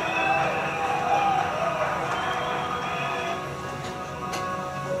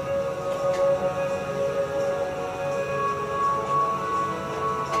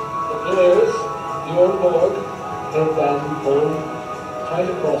 Players, Bjorn Borg, headband fold, tight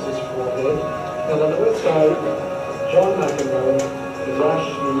across his forehead, and on the west side, John McEnroe, the rash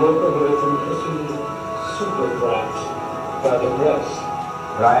New Yorker who has been christened Super Brat by the press.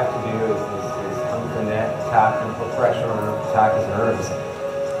 What I have to do is come to the net, tap, and put pressure on him, attack his nerves.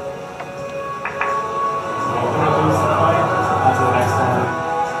 On to the next one.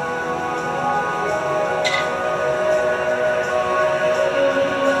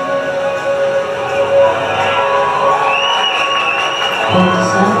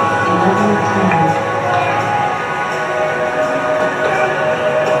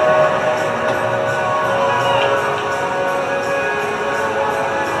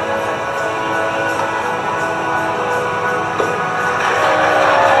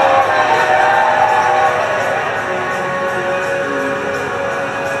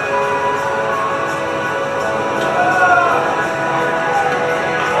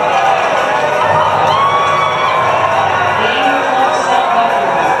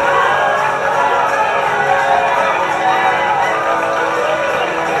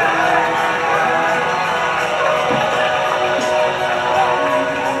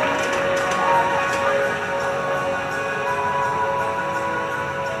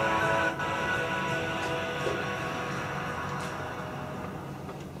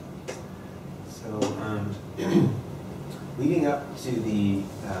 Leading up to the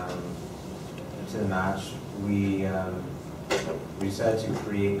match, we decided to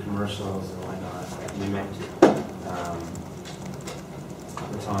create commercials and whatnot that mimicked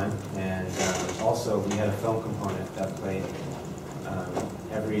the time, and also we had a film component that played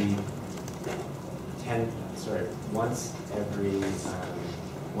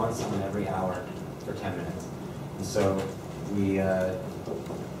once on every hour for 10 minutes, and so we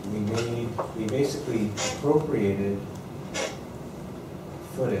basically appropriated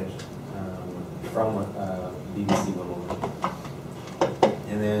footage from BBC Wimbledon,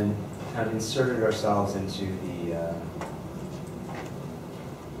 and then kind of inserted ourselves into the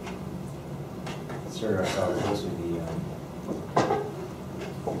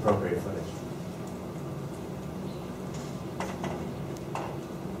appropriate footage.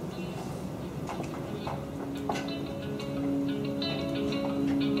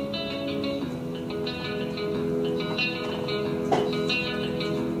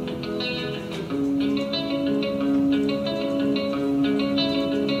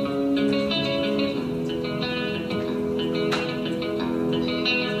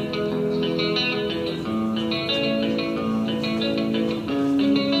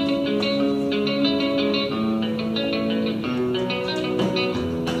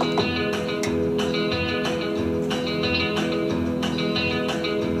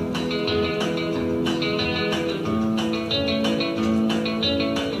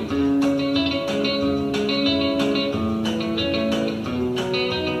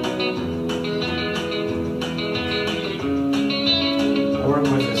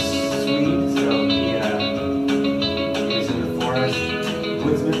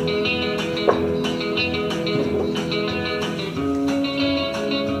 woodsman.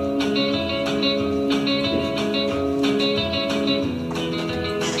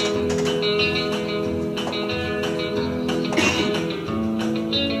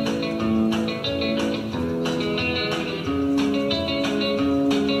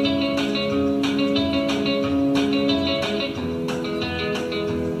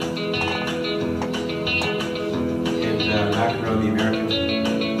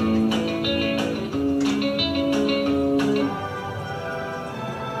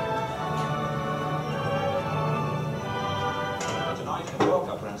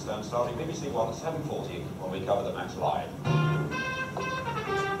 Starting BBC One at 7:40 when we cover the match live.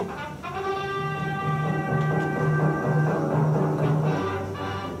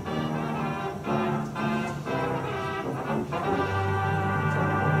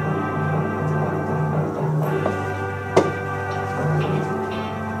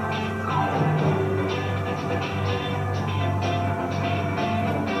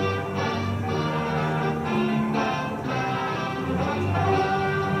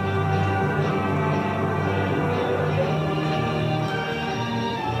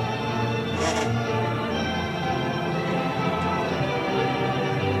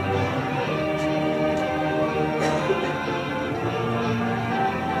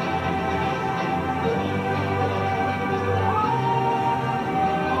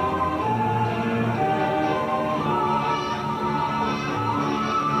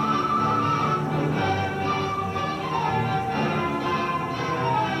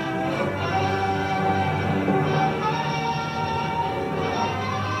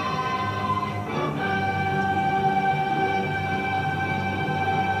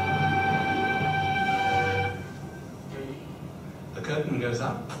 The curtain goes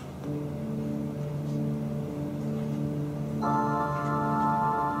up.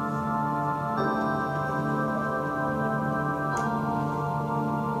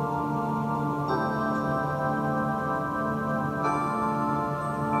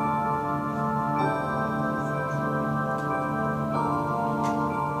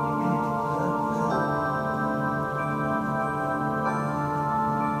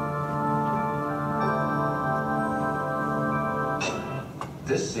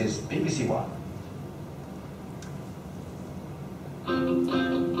 This is BBC One.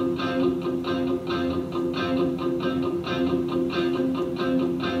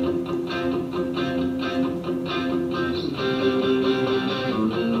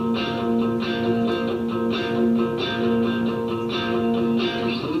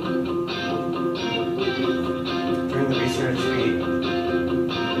 During the research, we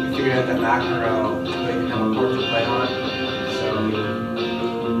figured out that McEnroe didn't have a court to play on, so we would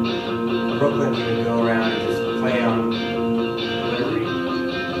Brooklyn, we would go around and just play on whatever he does.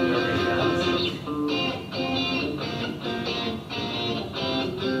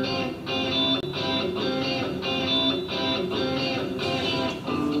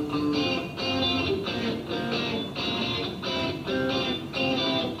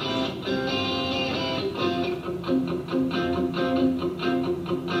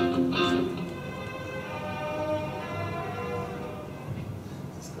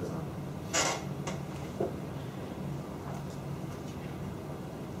 This goes on.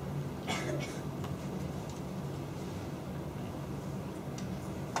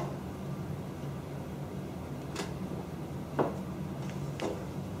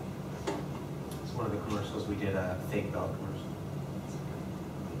 It's one of the commercials. We did a fake bell commercial.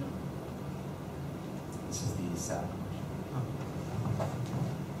 This is the sad commercial.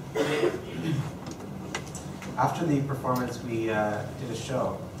 After the performance, we did a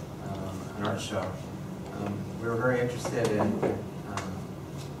show, an art show. We were very interested in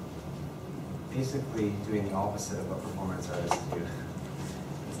basically doing the opposite of what performance artists do.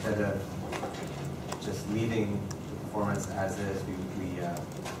 Instead of just leaving the performance as is, we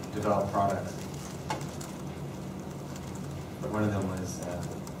develop products. One of them was a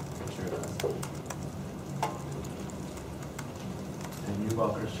picture of us. In New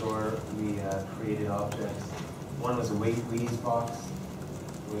Walker Shore, we created objects. One was a Wheeze box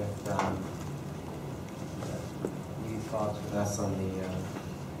with us on the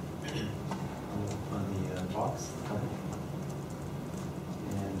box,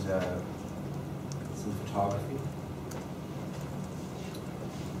 and some photography.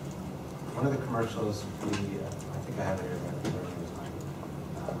 One of the commercials I think I have it here,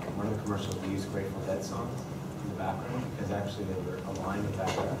 but one of the commercials we used Grateful Dead songs in the background because actually they were aligned with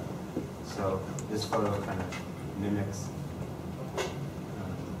that. So this photo kind of mimics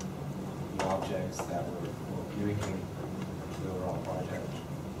the objects that were mimicking the overall project.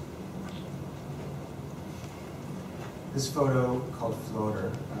 This photo called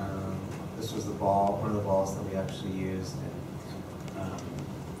Floater, this was the ball, one of the balls that we actually used. And,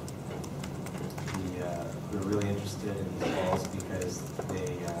 we were really interested in these balls because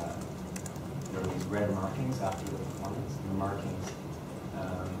there were these red markings after the performance. The markings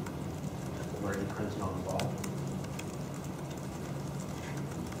were imprinted on the ball.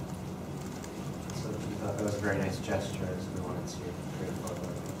 So we thought that was a very nice gesture, so we wanted to create a photo of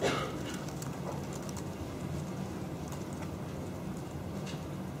it.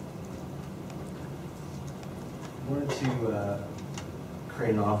 We wanted to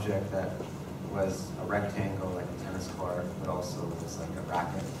create an object that was a rectangle like a tennis court, but also was like a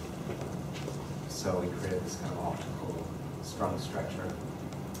racket. So we created this kind of optical strung stretcher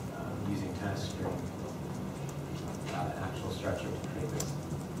using tennis string, an actual stretcher to create this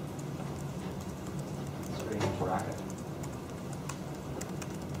strange racket.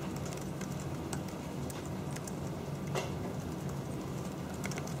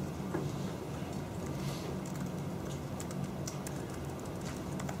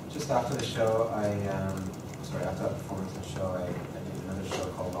 Just after the show, after that performance of the show, I did another show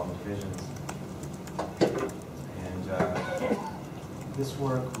called Long Divisions. And this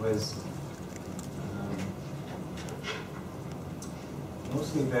work was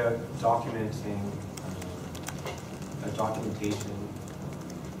mostly about documenting, documentation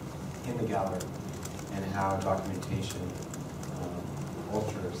in the gallery and how documentation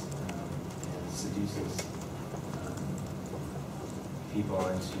alters and seduces people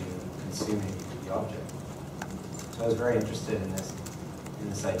into consuming the object. So I was very interested in this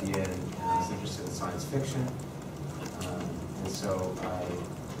idea, and I was interested in science fiction. And so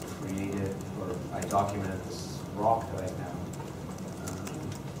I documented this rock that I found,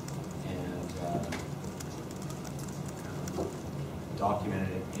 and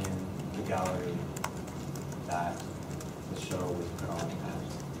documented it in the gallery that the show was put on at.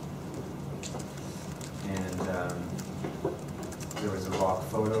 And there was a rock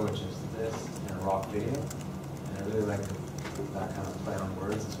photo, which is this, and a rock video. And I really liked that kind of play on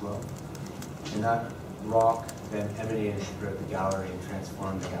words as well. And that rock then emanated throughout the gallery and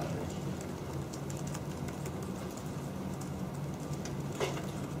transformed the gallery.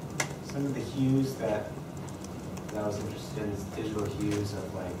 Some of the hues that I was interested in is digital hues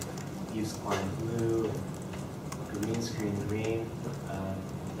of like use line blue, green screen green.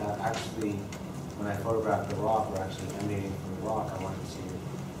 That actually, when I photographed the rock, were actually emanating from the rock. I wanted to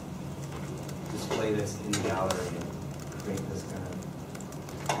display this in the gallery and create this kind of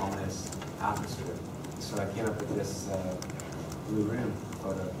ominous atmosphere. So I came up with this blue room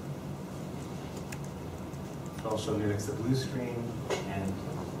photo. It also mimics the blue screen and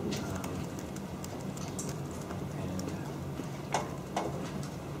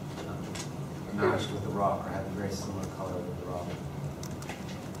matched with the rock, or had a very similar color with the rock.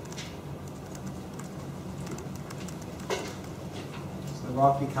 So the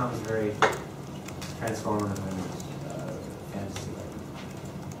rock becomes very transformative and fantasy-like.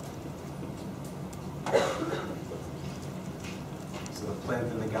 So the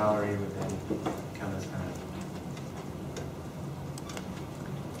plinth in the gallery would then become this kind of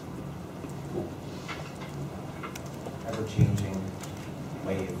ever-changing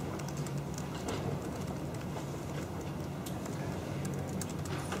wave.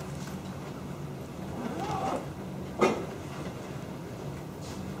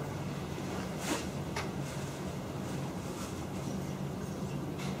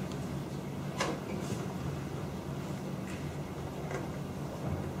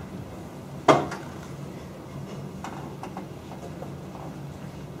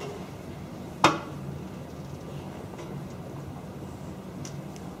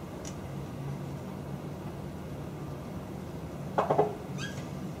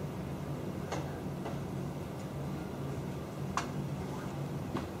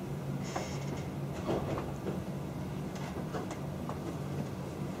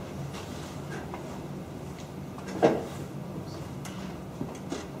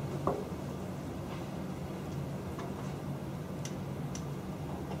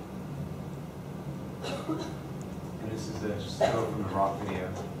 And this is a still from the rock video.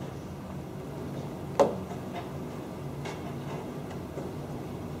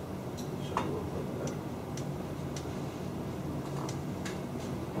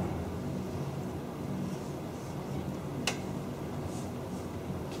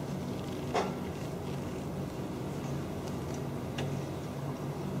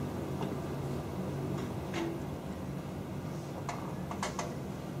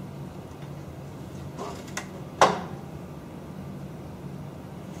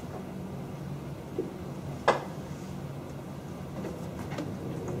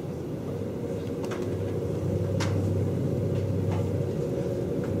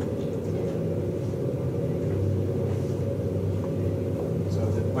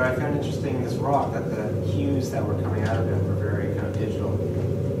 what I found interesting in this rock, that the hues that were coming out of it were very kind of digital.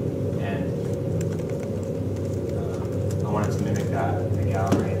 And I wanted to mimic that in the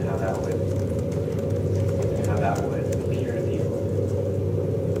gallery and how that would appear to people.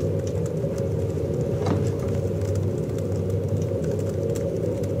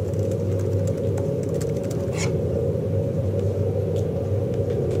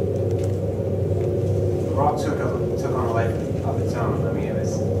 The rock took on a life of its own. I mean,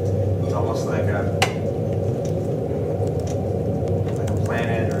 it's almost like a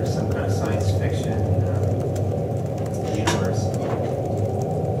planet or some kind of science fiction universe.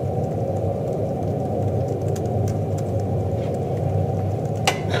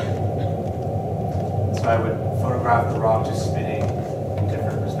 So I would photograph the rock just spinning in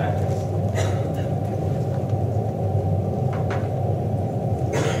different perspectives.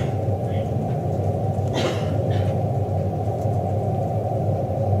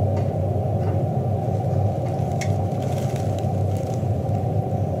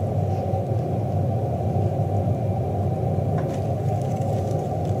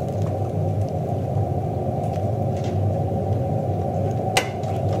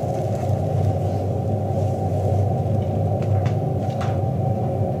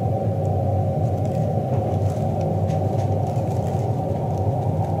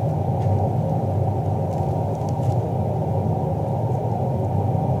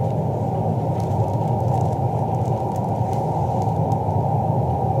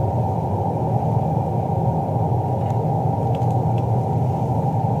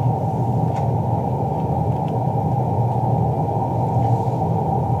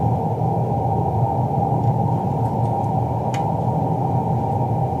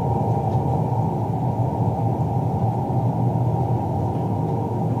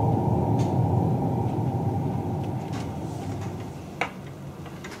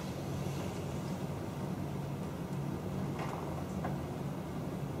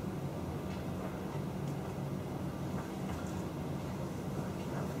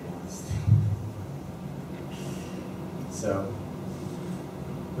 So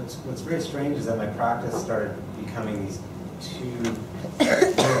what's very strange is that my practice started becoming these two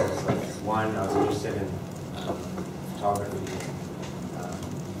worlds. Like one, I was interested in photography,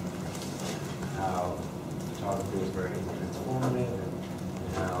 how photography was very transformative,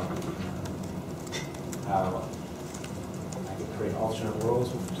 and how I could create alternate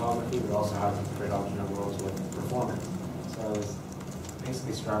worlds with photography, but also how I could create alternate worlds with performance. So I was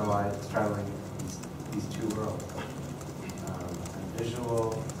basically straddling these two worlds.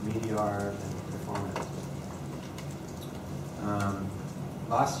 Visual, media art, and performance.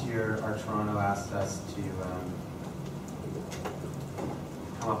 Last year, Art Toronto asked us to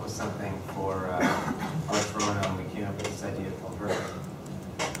come up with something for Art Toronto, and we came up with this idea called Hurdle.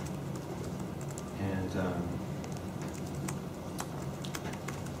 And the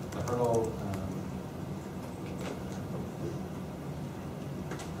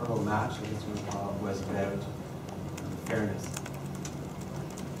Hurdle match, I guess we would call it, was about fairness.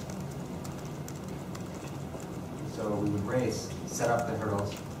 So we would race, set up the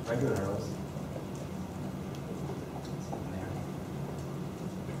hurdles, regular hurdles.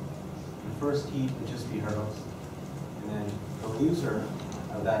 The first heat would just be hurdles. And then the loser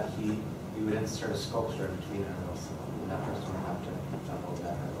of that heat, we would insert a sculpture between the hurdles. And that person would have to jump over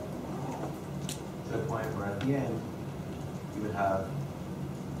that hurdle. To the point where at the end, you would have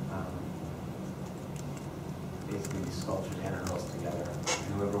basically these sculptures and hurdles together.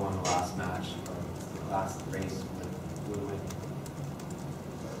 And whoever won the last match, or the last race, would win.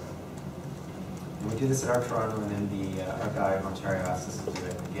 And we did this at Art Toronto, and then the art gallery of Ontario asked us to do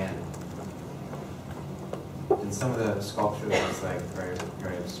it again. And some of the sculpture was like very,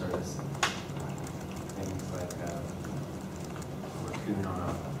 very absurdist. Things like a raccoon on a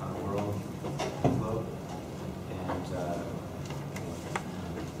world globe, and a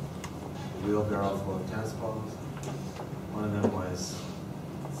wheelbarrow full of tennis balls. One of them was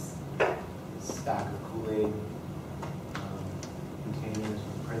a stack of Kool-Aid containers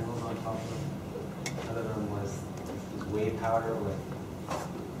with Pringles on top of them. Another one was this whey powder with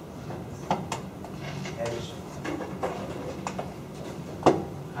edge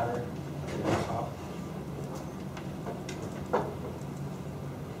cutter on top.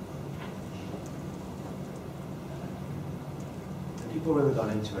 And people really got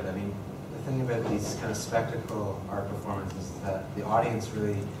into it. I mean, the thing about these kind of spectacle art performances is that the audience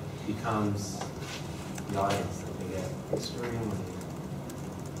really becomes the audience. That they get extremely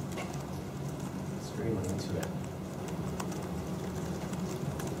into it.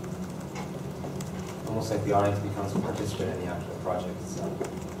 Almost like the audience becomes a participant in the actual project itself.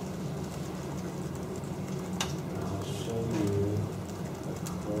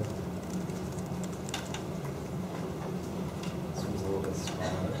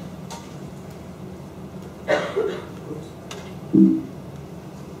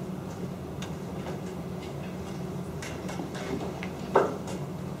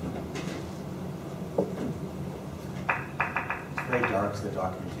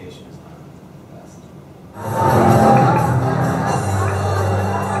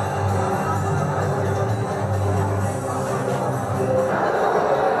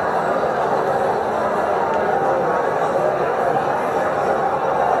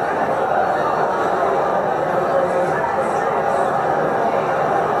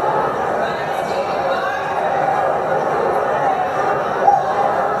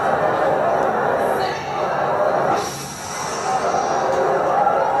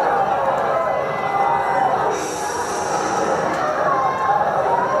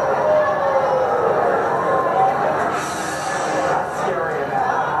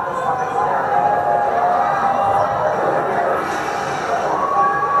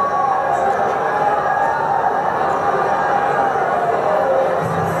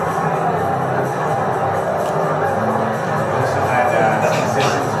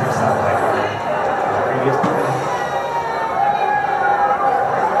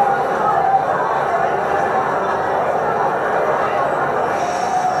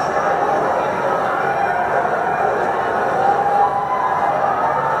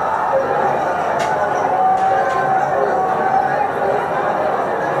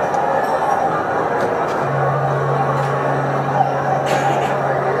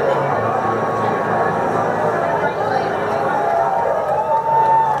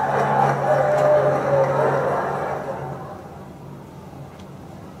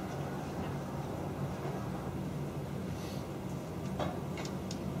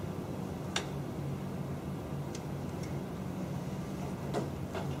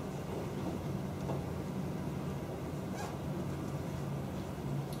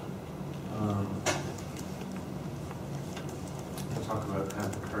 talk about kind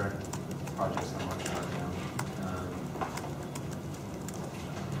of the current projects I'm working on now.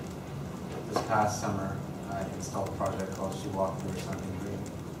 This past summer, I installed a project called She Walked Through Something Green.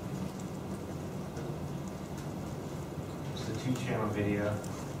 It's a 2-channel video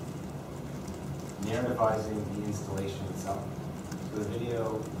narrativizing the installation itself. So the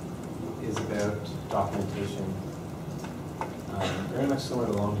video is about documentation, very much similar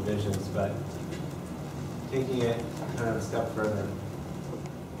to long divisions, but taking it kind of a step further.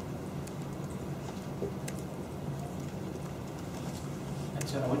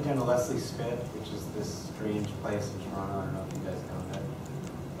 I went down to Leslie Spit, which is this strange place in Toronto. I don't know if you guys know it,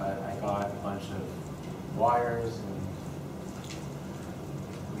 but I got a bunch of wires and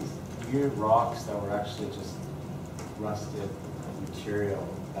these weird rocks that were actually just rusted material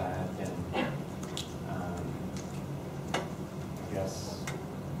that had been, I guess,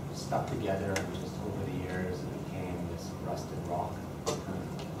 stuck together and just over the years it became this rusted rock kind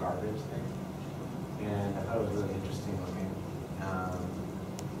of garbage thing. And I thought it was really interesting looking.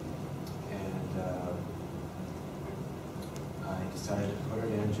 I decided to put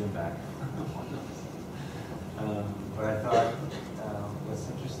an engine back. But I thought what's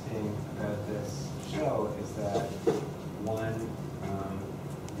interesting about this show is that one,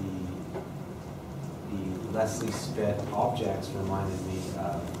 the Leslie Spit objects reminded me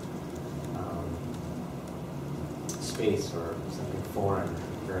of space or something foreign,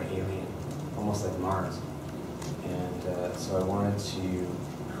 very alien, almost like Mars. And so I wanted to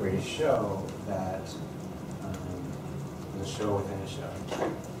create a show that was a show within a show.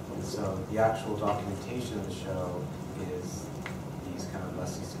 And so the actual documentation of the show is these kind of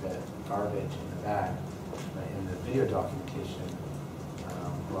Leslie Spit garbage in the back. But in the video documentation,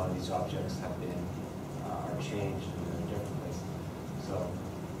 a lot of these objects have been are changed and they're in different places. So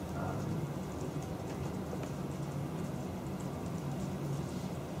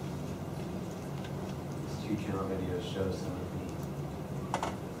this 2-channel video shows some of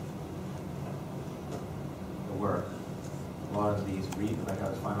the work. A lot of these like I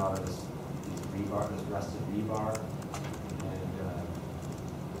was finding a lot of these rebar, this rusted rebar, and then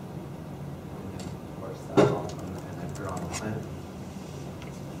of course that all, and I put it on the plinth.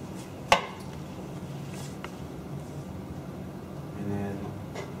 And then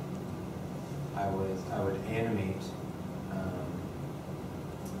I would animate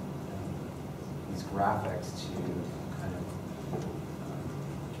these graphics to kind of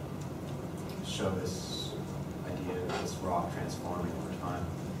show this idea of this rock transforming over time.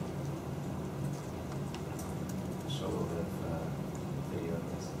 Show a little bit of video of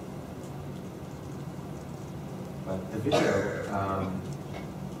this. But the video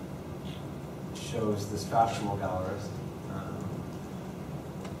shows this fashionable gallerist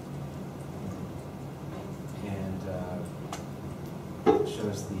and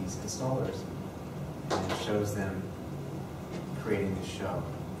shows these installers and shows them creating the show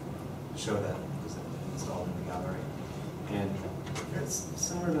that was installed in the gallery. And it's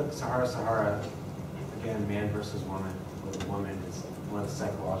similar to Sahara, again, man versus woman, where the woman is more of the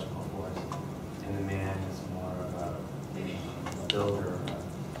psychological force, and the man is more of a builder,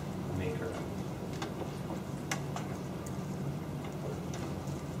 a maker.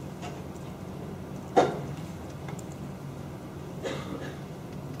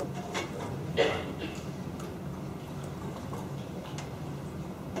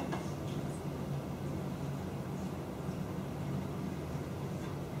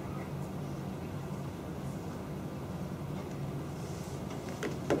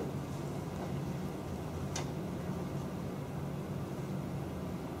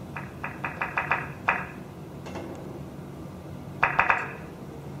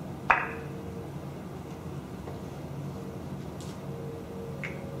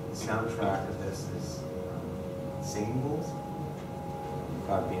 Soundtrack of this is singing bowls.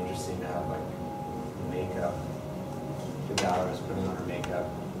 Thought it'd be interesting to have like the makeup, the gallerist putting on her makeup,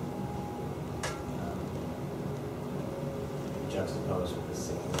 juxtaposed with the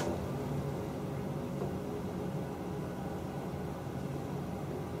singing bowl.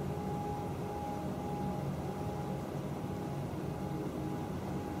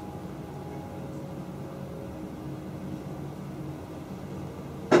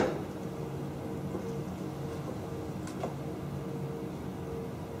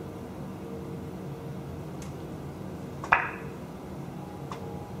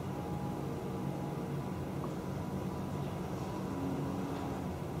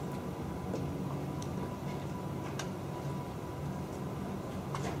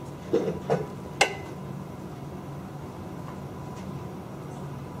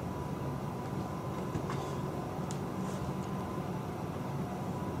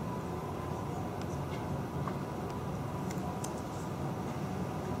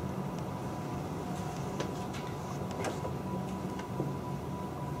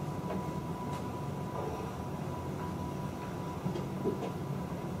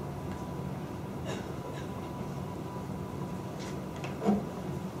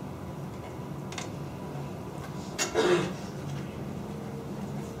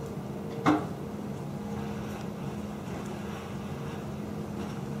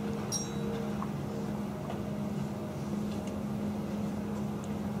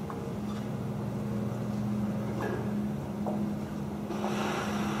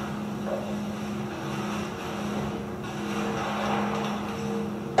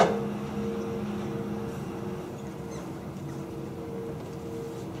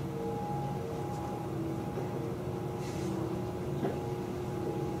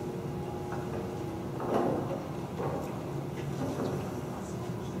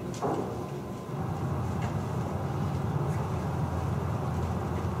 you.